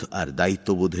অপরাধবোধ আর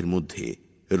দায়িত্ববোধের মধ্যে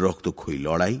রক্তক্ষয়ী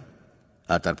লড়াই,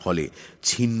 আর তার ফলে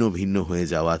ছিন্ন ভিন্ন হয়ে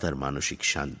যাওয়া তার মানসিক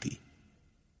শান্তি।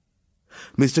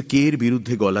 মিস্টার কে এর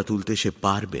বিরুদ্ধে গলা তুলতে সে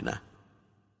পারবে না।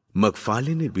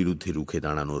 ম্যাকফার্লেনের বিরুদ্ধে রুখে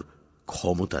দাঁড়ানোর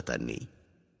ক্ষমতা তার নেই।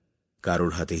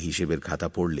 কারোর হাতে হিসেবের খাতা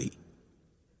পড়লেই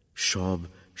সব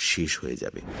শেষ হয়ে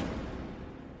যাবে।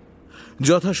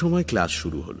 যথাসময় ক্লাস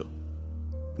শুরু হলো।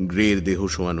 গ্রের দেহ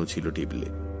শোয়ানো ছিল টেবিলে।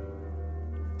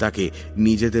 তাকে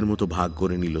নিজেদের মতো ভাগ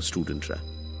করে নিল স্টুডেন্টরা।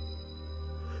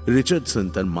 রিচার্ডসন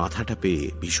তার মাথাটা পেয়ে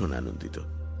ভীষণ আনন্দিত।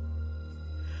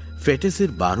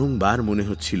 ফেটিসের বারংবার মনে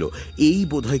হচ্ছিল এই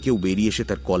বোধহয় কেউ বেরিয়ে এসে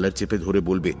তার কলার চেপে ধরে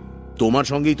বলবে, তোমার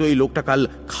সঙ্গেই তো এই লোকটা কাল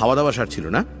খাওয়া দাওয়া সারছিল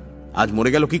না, আজ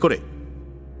মরে গেল কি করে?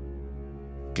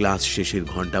 ক্লাস শেষের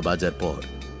ঘন্টা বাজার পর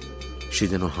সে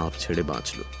যেন হাঁপ ছেড়ে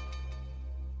বাঁচল।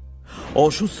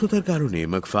 অসুস্থতার কারণে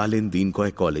ম্যাকফার্লেন দিন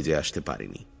কয়েক কলেজে আসতে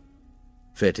পারেনি।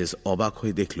 ফেটিস অবাক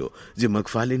হয়ে দেখল যে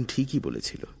ম্যাকফার্লেন ঠিকই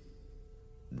বলেছিল।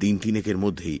 3 দিনেকের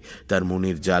মধ্যেই তার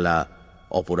মনের জ্বালা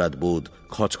অপরাধবোধ,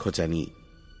 খচখচানি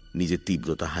নিজের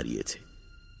তীব্রতা হারিয়েছে।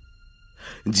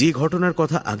 যে ঘটনার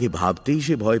কথা আগে ভাবতেই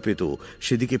সে ভয় পেত,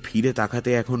 সেদিকে ফিরে তাকাতে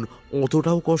এখন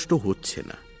অতটাও কষ্ট হচ্ছে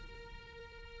না।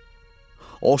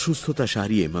 অসুস্থতা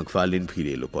সারিয়ে ম্যাকফার্লেন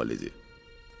ফিরে এলো কলেজে।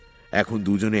 এখন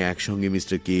দুজনে একসঙ্গে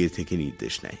মিস্টার কে থেকে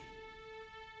নির্দেশ নেয়।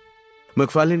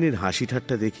 ম্যাকফার্লেনের হাসি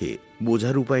ঠাট্টা দেখে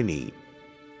বোঝার উপায় নেই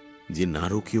যে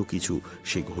নারকীয় কিছু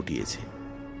সে ঘটিয়েছে,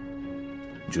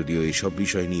 যদিও এসব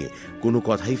বিষয় নিয়ে কোনো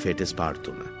কথাই ফেটেস পারত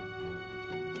না।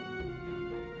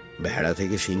 ভেড়া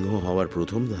থেকে সিংহ হওয়ার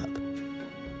প্রথম ধাপ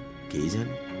কে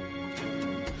জানে।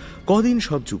 কদিন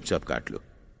সব চুপচাপ কাটল,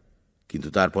 কিন্তু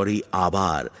তারপরেই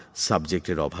আবার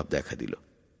সাবজেক্টের অভাব দেখা দিল।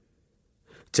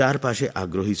 চারপাশে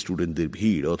আগ্রহী স্টুডেন্টদের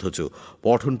ভিড়, অথচ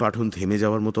পঠন পাঠন থেমে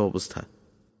যাওয়ার মতো অবস্থা।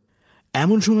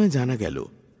 এমন সময় জানা গেল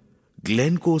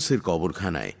গ্লেনকোর্সের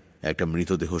কবরখানায় একটা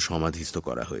মৃতদেহ সমাধিস্থ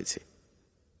করা হয়েছে।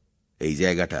 এই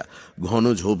জায়গাটা ঘন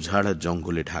ঝোপঝাড় আর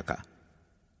জঙ্গলে ঢাকা,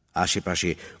 আশেপাশে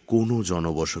কোনো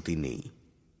জনবসতি নেই।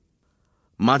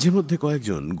 মাঝে মধ্যে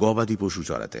কয়েকজন গবাদি পশু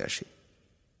চড়াতে আসে।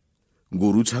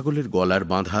 গরু ছাগলের গলার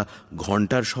বাঁধা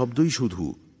ঘণ্টার শব্দই শুধু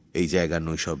এই জায়গার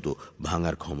নৈশব্দ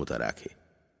ভাঙার ক্ষমতা রাখে।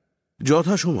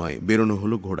 যথাসময় বেরোনো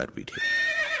হলো ঘোড়ার পিঠে।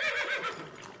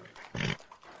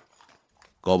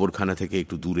 কবরখানা থেকে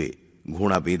একটু দূরে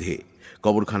ঘোড়া বেঁধে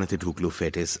কবরখানাতে ঢুকলো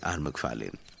ফেটেস আর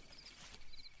ম্যাকফার্লেন।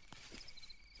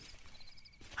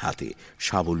 হাতে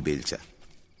শাবল বেলচা।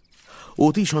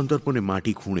 অতি সন্তর্পণে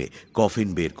মাটি খুঁড়ে কফিন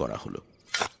বের করা হলো।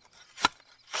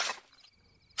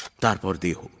 তারপর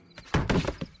দেহ।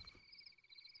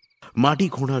 মাটি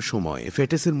খোঁড়ার সময়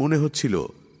ফেটেসের মনে হচ্ছিল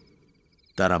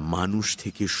তারা মানুষ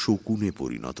থেকে শকুনে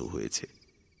পরিণত হয়েছে।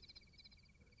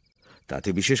 তাতে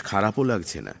বিশেষ খারাপও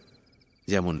লাগছে না,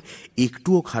 যেমন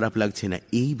একটুও খারাপ লাগছে না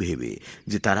এই ভেবে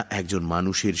যে তারা একজন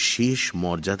মানুষের শেষ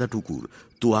মর্যাদাটুকুর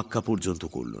তোয়াক্কা পর্যন্ত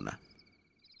করল না।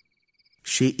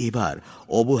 সে এবার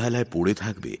অবহেলায় পড়ে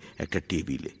থাকবে একটা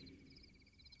টেবিলে,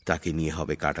 তাকে নিয়ে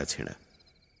হবে কাটাছেঁড়া।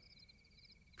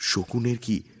 শকুনের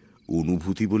কি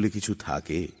অনুভূতি বলে কিছু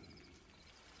থাকে?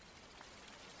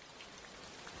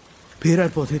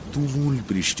 ফেরার পথে তুমুল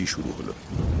বৃষ্টি শুরু হলো।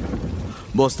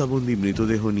 বস্তাবন্দি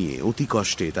মৃতদেহ নিয়ে অতি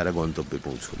কষ্টে তারা গন্তব্যে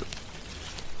পৌঁছল।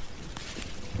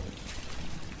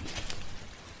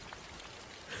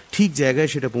 ঠিক জায়গায়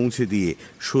সেটা পৌঁছে দিয়ে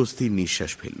স্বস্তির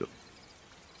নিঃশ্বাস ফেলল।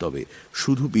 তবে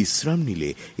শুধু বিশ্রাম নিলে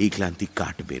এই ক্লান্তি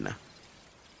কাটবে না।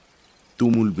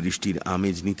 তুমুল বৃষ্টির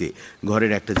আমেজ নিতে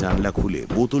ঘরের একটা জানলা খুলে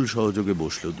বোতল সহযোগে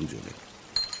বসল দুজনে।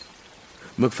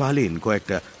 ম্যাকফার্লেন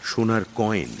কয়েকটা সোনার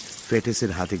কয়েন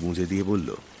ফেটেসের হাতে গুঁজে দিয়ে বলল,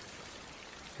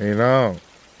 এই নাও,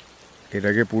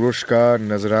 এটাকে পুরস্কার,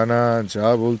 নজরানা, যা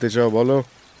বলতে চাও বলো।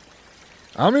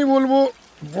 আমি বলবো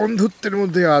বন্ধুত্বের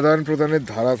মধ্যে আদান প্রদানের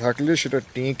ধারা থাকলে সেটা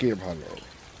টেকে ভালো।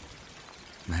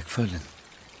 ম্যাকফার্লেন,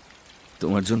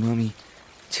 তোমার জন্য আমি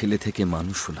ছেলে থেকে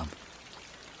মানুষ হলাম।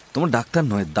 তোমার ডাক্তার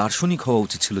নয়, দার্শনিক হওয়া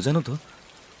উচিত ছিল, জানো তো।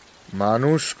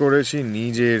 মানুষ করেছি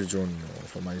নিজের জন্য,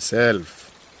 ফর মাই সেলফ।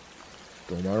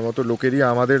 তোমার মতো লোকেরই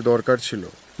আমাদের দরকার ছিল,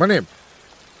 মানে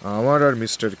আমার আর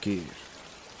মিস্টার কে।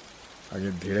 আগে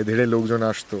ধীরে ধীরে লোকজন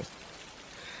আসতো,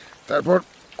 তারপর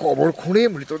কবর খুঁড়ে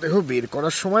মৃতদেহ বের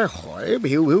করার সময় হয়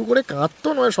ভেউ ভেউ করে কাঁদতো,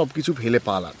 নয় সবকিছু ফেলে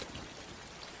পালাতো।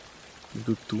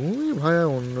 কিন্তু তুমি ভায়া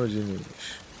অন্য জিনিস।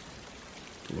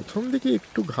 প্রথম দিকে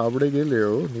একটু ঘাবড়ে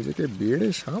গেলেও নিজেকে বেড়ে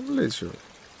সামলেছ।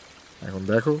 এখন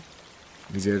দেখো,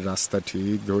 নিজের রাস্তা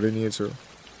ঠিক ধরে নিয়েছ।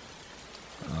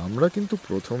 আমরা কিন্তু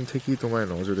প্রথম থেকেই তোমায়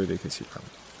নজরে রেখেছিলাম।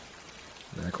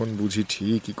 এখন বুঝি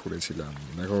ঠিকই করেছিলাম।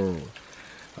 দেখো,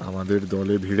 আমাদের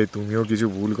দলে ভিড়ে তুমিও কিছু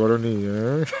ভুল করনি।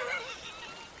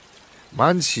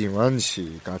 মানছি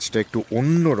কাজটা একটু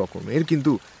অন্য রকমের,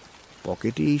 কিন্তু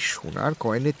পকেটে এই সোনার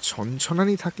কয়েনের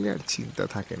ছনছনানি থাকলে আর চিন্তা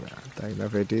থাকে না, তাই না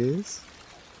ফেটেস?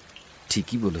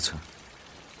 ঠিকই বলেছ।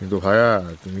 কিন্তু ভাইয়া,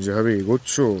 তুমি যেভাবে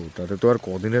এগোচ্ছ তাতে তো আর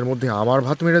কদিনের মধ্যে আমার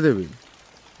ভাত মেরে দেবে।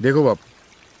 দেখো বাপ,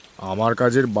 আমার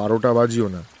কাজের 12টা বাজিও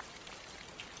না,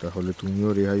 তাহলে তুমিও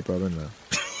রেহাই পাবে না।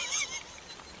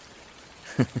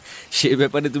 সে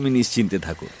ব্যাপারে তুমি নিশ্চিন্তে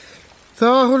থাকো।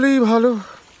 তাহলেই ভালো।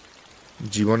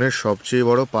 জীবনের সবচেয়ে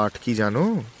বড় পাঠ কি জানো?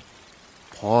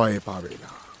 ভয় পাবে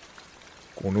না,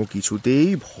 কোনো কিছুতেই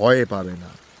ভয় পাবে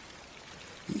না।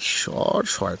 ঈশ্বর,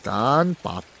 শয়তান,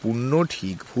 পাপ পুণ্য,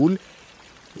 ঠিক ভুল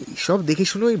এইসব দেখে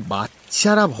শুনে ওই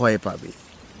বাচ্চারা ভয় পাবে,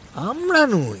 আমরা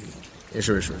নই।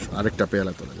 এসো এসো এসো, আরেকটা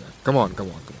পেয়ালা তোলা যায়। Come on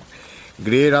come on come on.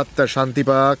 গ্রের আত্মার শান্তি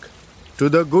পাক। To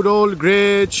the good old Grey,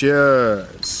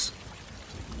 cheers.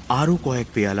 আরো কয়েক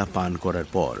পেয়ালা পান করার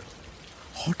পর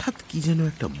হঠাৎ কি যেন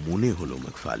একটা মনে হলো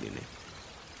ম্যাকফার্লেনের।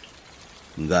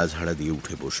 গা ঝাড়া দিয়ে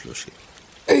উঠে বসলো সে।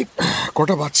 এই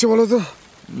কটা বাচ্চা বলো তো?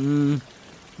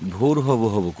 ভোর হব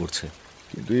হব করছে।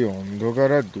 কিন্তু এই অন্ধকার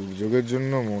আর দুর্যোগের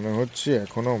জন্য মনে হচ্ছে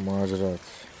এখনো মাঝরাত।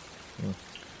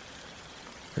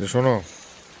 শোনো,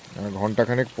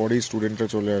 ঘন্টাখানেক পরেই স্টুডেন্টরা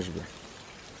চলে আসবে।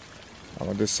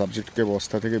 আমাদের সাবজেক্টকে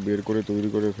বস্তা থেকে বের করে তৈরি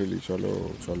করে ফেলি। চলো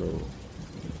চলো।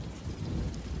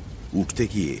 উঠতে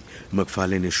গিয়ে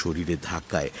ম্যাকফার্লেনের শরীরে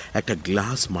ধাক্কায় একটা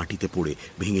গ্লাস মাটিতে পড়ে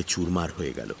ভেঙে চুরমার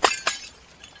হয়ে গেল।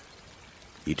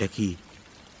 এটা কি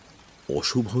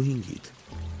অশুভ ইঙ্গিত?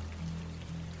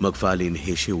 ম্যাকফার্লেন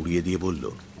হেসে উড়িয়ে দিয়ে বলল,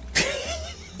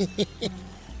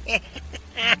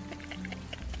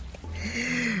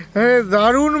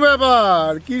 দারুণ ব্যাপার,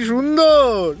 কি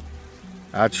সুন্দর।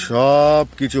 আজ সব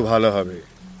কিছু ভালো হবে,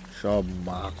 সব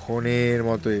মাখনের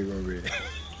মতো এগোবে।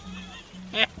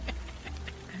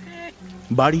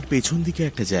 বাড়ির পেছন দিকে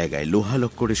একটা জায়গায় লোহা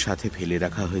লক্করের সাথে ফেলে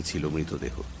রাখা হয়েছিল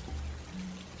মৃতদেহ।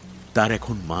 তার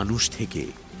এখন মানুষ থেকে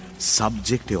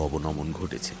সাবজেক্টে অবনমন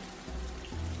ঘটেছে।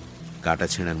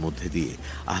 কাটাছেঁড়ার মধ্যে দিয়ে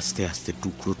আস্তে আস্তে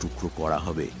টুকরো টুকরো করা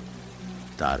হবে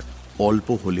তার অল্প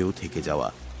হলেও থেকে যাওয়া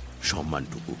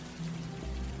সম্মানটুকু।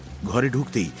 ঘরে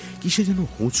ঢুকতেই কিসে যেন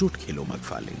হোঁচট খেল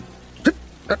ম্যাকফার্লেন।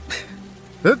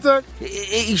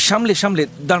 এই সামলে সামলে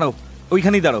দাঁড়াও,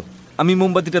 ওইখানেই দাঁড়াও, আমি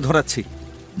মোমবাতিটা ধরাচ্ছি।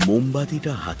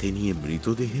 মোমবাতিটা হাতে নিয়ে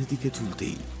মৃতদেহের দিকে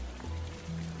তুলতেই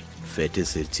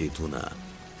ফেটেসের চেতনা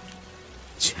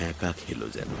ছ্যাঁকা খেল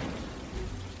যেন।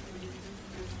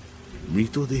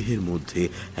 মৃতদেহের মধ্যে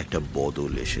একটা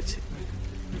বদল এসেছে।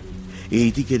 এই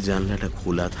দিকের জানলাটা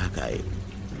খোলা থাকায়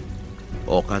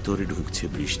অকাতরে ঢুকছে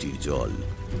বৃষ্টির জল।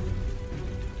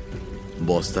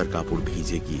 বস্তার কাপড়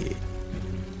ভিজে গিয়ে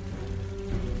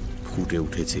ফুটে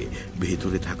উঠেছে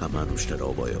ভেতরে থাকা মানুষটার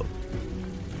অবয়ব।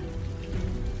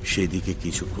 সেদিকে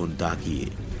কিছুক্ষণ তাকিয়ে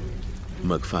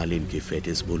ম্যাকফার্লেনকে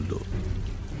ফেটেস বলল,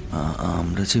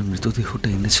 আমরা যে মৃতদেহটা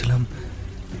এনেছিলাম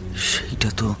সেইটা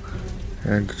তো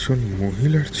একজন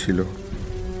মহিলার ছিল।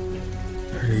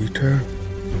 আর এইটা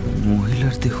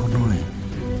মহিলার দেহ নয়,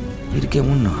 এর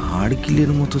কেমন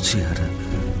হাড়কিলের মতো চেহারা।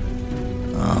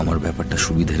 আমার ব্যাপারটা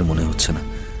সুবিধার মনে হচ্ছে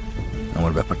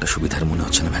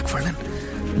না, ম্যাকফার্লেন।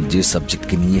 যে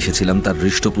সাবজেক্টকে নিয়ে এসেছিলাম তার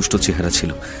হৃষ্টপুষ্ট চেহারা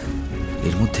ছিল,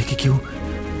 এর মধ্যে কি কেউ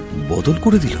বদল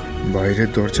করে দিল? বাইরের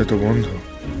দরজা তো বন্ধ।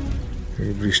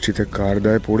 এই বৃষ্টিতে কার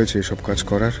দায় পড়েছে এসব কাজ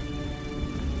করার?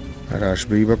 আর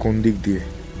আসবেই বা কোন দিক দিয়ে?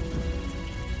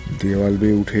 দেওয়াল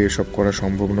বেয়ে উঠে এসব করা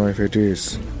সম্ভব নয় ফেটেস।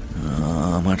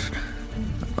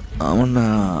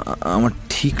 আমার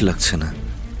ঠিক লাগছে না।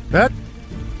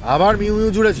 আবার মিউ মিউ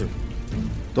জুড়েছ।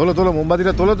 তোলো তোলো,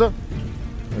 মোমবাতিটা তোলো তো।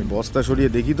 ওই বস্তা সরিয়ে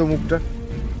দেখি তো মুখটা।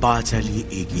 পা চালিয়ে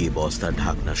এগিয়ে বস্তার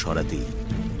ঢাকনা সরাতেই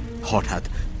হঠাৎ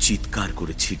চিৎকার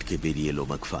করে ছিটকে বেরিয়ে এলো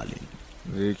ম্যাকফার্লেন।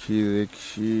 দেখি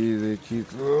দেখি দেখি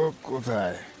তো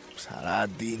কোথায়।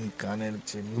 সারাদিন কানের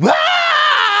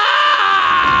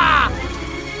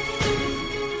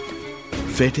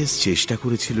ফেটেস চেষ্টা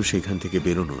করেছিল সেখান থেকে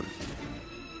বেরোনোর,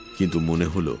 কিন্তু মনে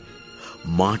হলো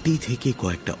মাটি থেকে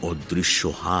কয়েকটা অদৃশ্য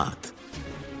হাত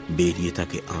বেরিয়ে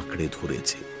তাকে আঁকড়ে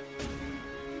ধরেছে।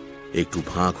 একটু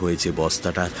ফাঁক হয়েছে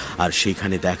বস্তাটা, আর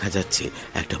সেখানে দেখা যাচ্ছে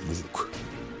একটা মুখ।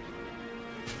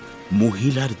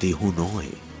 মহিলার দেহ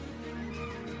নয়,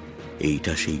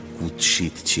 এইটা সেই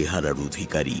কুৎসিত চেহারার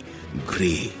অধিকারী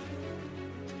গ্রে।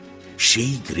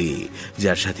 সেই গ্রে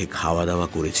যার সাথে খাওয়া দাওয়া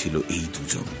করেছিল এই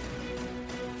দুজন,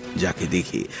 যাকে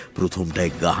দেখে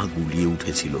প্রথমটায় গা গুলিয়ে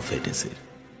উঠেছিল ফেটেসের,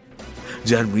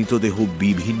 যার মৃতদেহ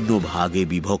বিভিন্ন ভাগে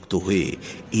বিভক্ত হয়ে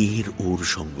এর ওর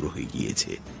সংগ্রহে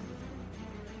গিয়েছে।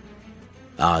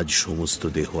 আজ সমস্ত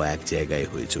দেহ এক জায়গায়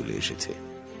হয়ে চলে এসেছে।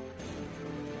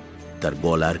 তার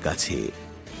গলার কাছে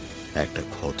একটা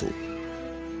ক্ষত,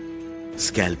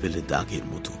 স্ক্যালপেলের দাগের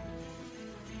মতো।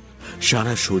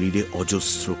 সারা শরীরে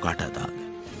অজস্র কাটা দাগ।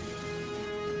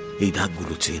 এই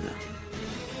দাগগুলো চেনা।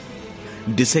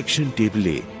 ডিসেকশন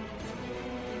টেবিলে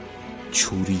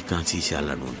ছুরি কাঁচি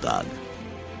চালানোর দাগ।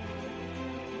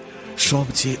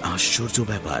 সবচেয়ে আশ্চর্য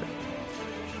ব্যাপার,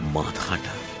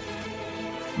 মাথাটা,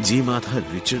 যে মাথা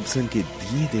রিচার্ডসনকে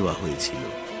দিয়ে দেওয়া হয়েছিল,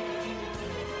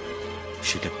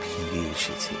 সেটা ফিরে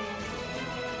এসেছে।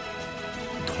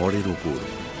 ধড়ের ওপর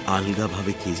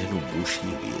আলগাভাবে কে যেন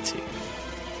বসিয়ে দিয়েছে।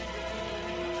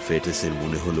 ফেটেসের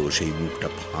মনে হলো সেই মুখটা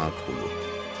ফাঁক হলো,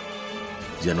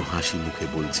 যেন হাসি মুখে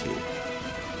বলছে,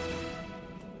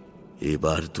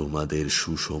 এবার তোমাদের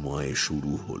সুসময়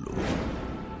শুরু হলো।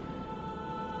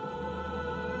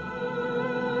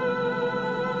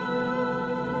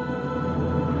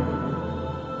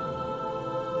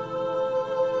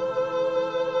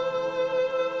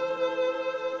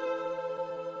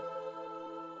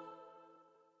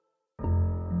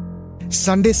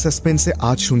 সানডে সাসপেন্সে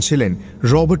আজ শুনছিলেন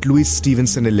রবার্ট লুইস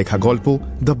স্টিভেনসনের লেখা গল্প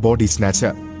দ্য বডি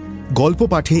স্ন্যাচার। গল্প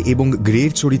পাঠে এবং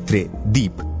গ্রের চরিত্রে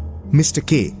দীপ, মিস্টার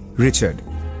কে রিচার্ড।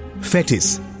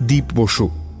 ফেটিস দীপ বসু।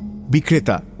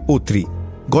 বিক্রেতা অত্রি।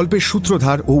 গল্পের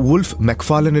সূত্রধার ও উলফ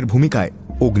ম্যাকফার্লানের ভূমিকায়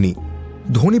অগ্নি।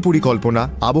 ধ্বনি পরিকল্পনা,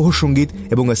 আবহ সঙ্গীত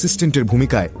এবং অ্যাসিস্ট্যান্টের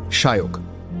ভূমিকায় শায়ক।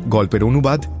 গল্পের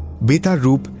অনুবাদ, বেতার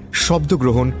রূপ,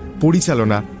 শব্দগ্রহণ,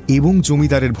 পরিচালনা এবং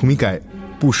জমিদারের ভূমিকায়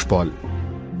Pushpal.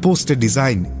 Poster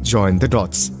design join the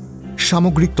dots.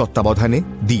 সামগ্রিক তত্ত্বাবধানে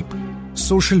Deep.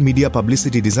 Social media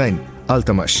publicity design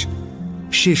Altamas.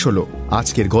 শেষ হল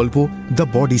আজকের গল্প দ্য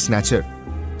বডি স্ন্যাচার।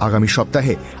 আগামী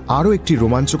সপ্তাহে আরও একটি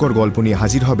রোমাঞ্চকর গল্প নিয়ে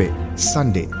হাজির হবে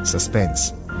সানডে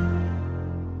সাসপেন্স।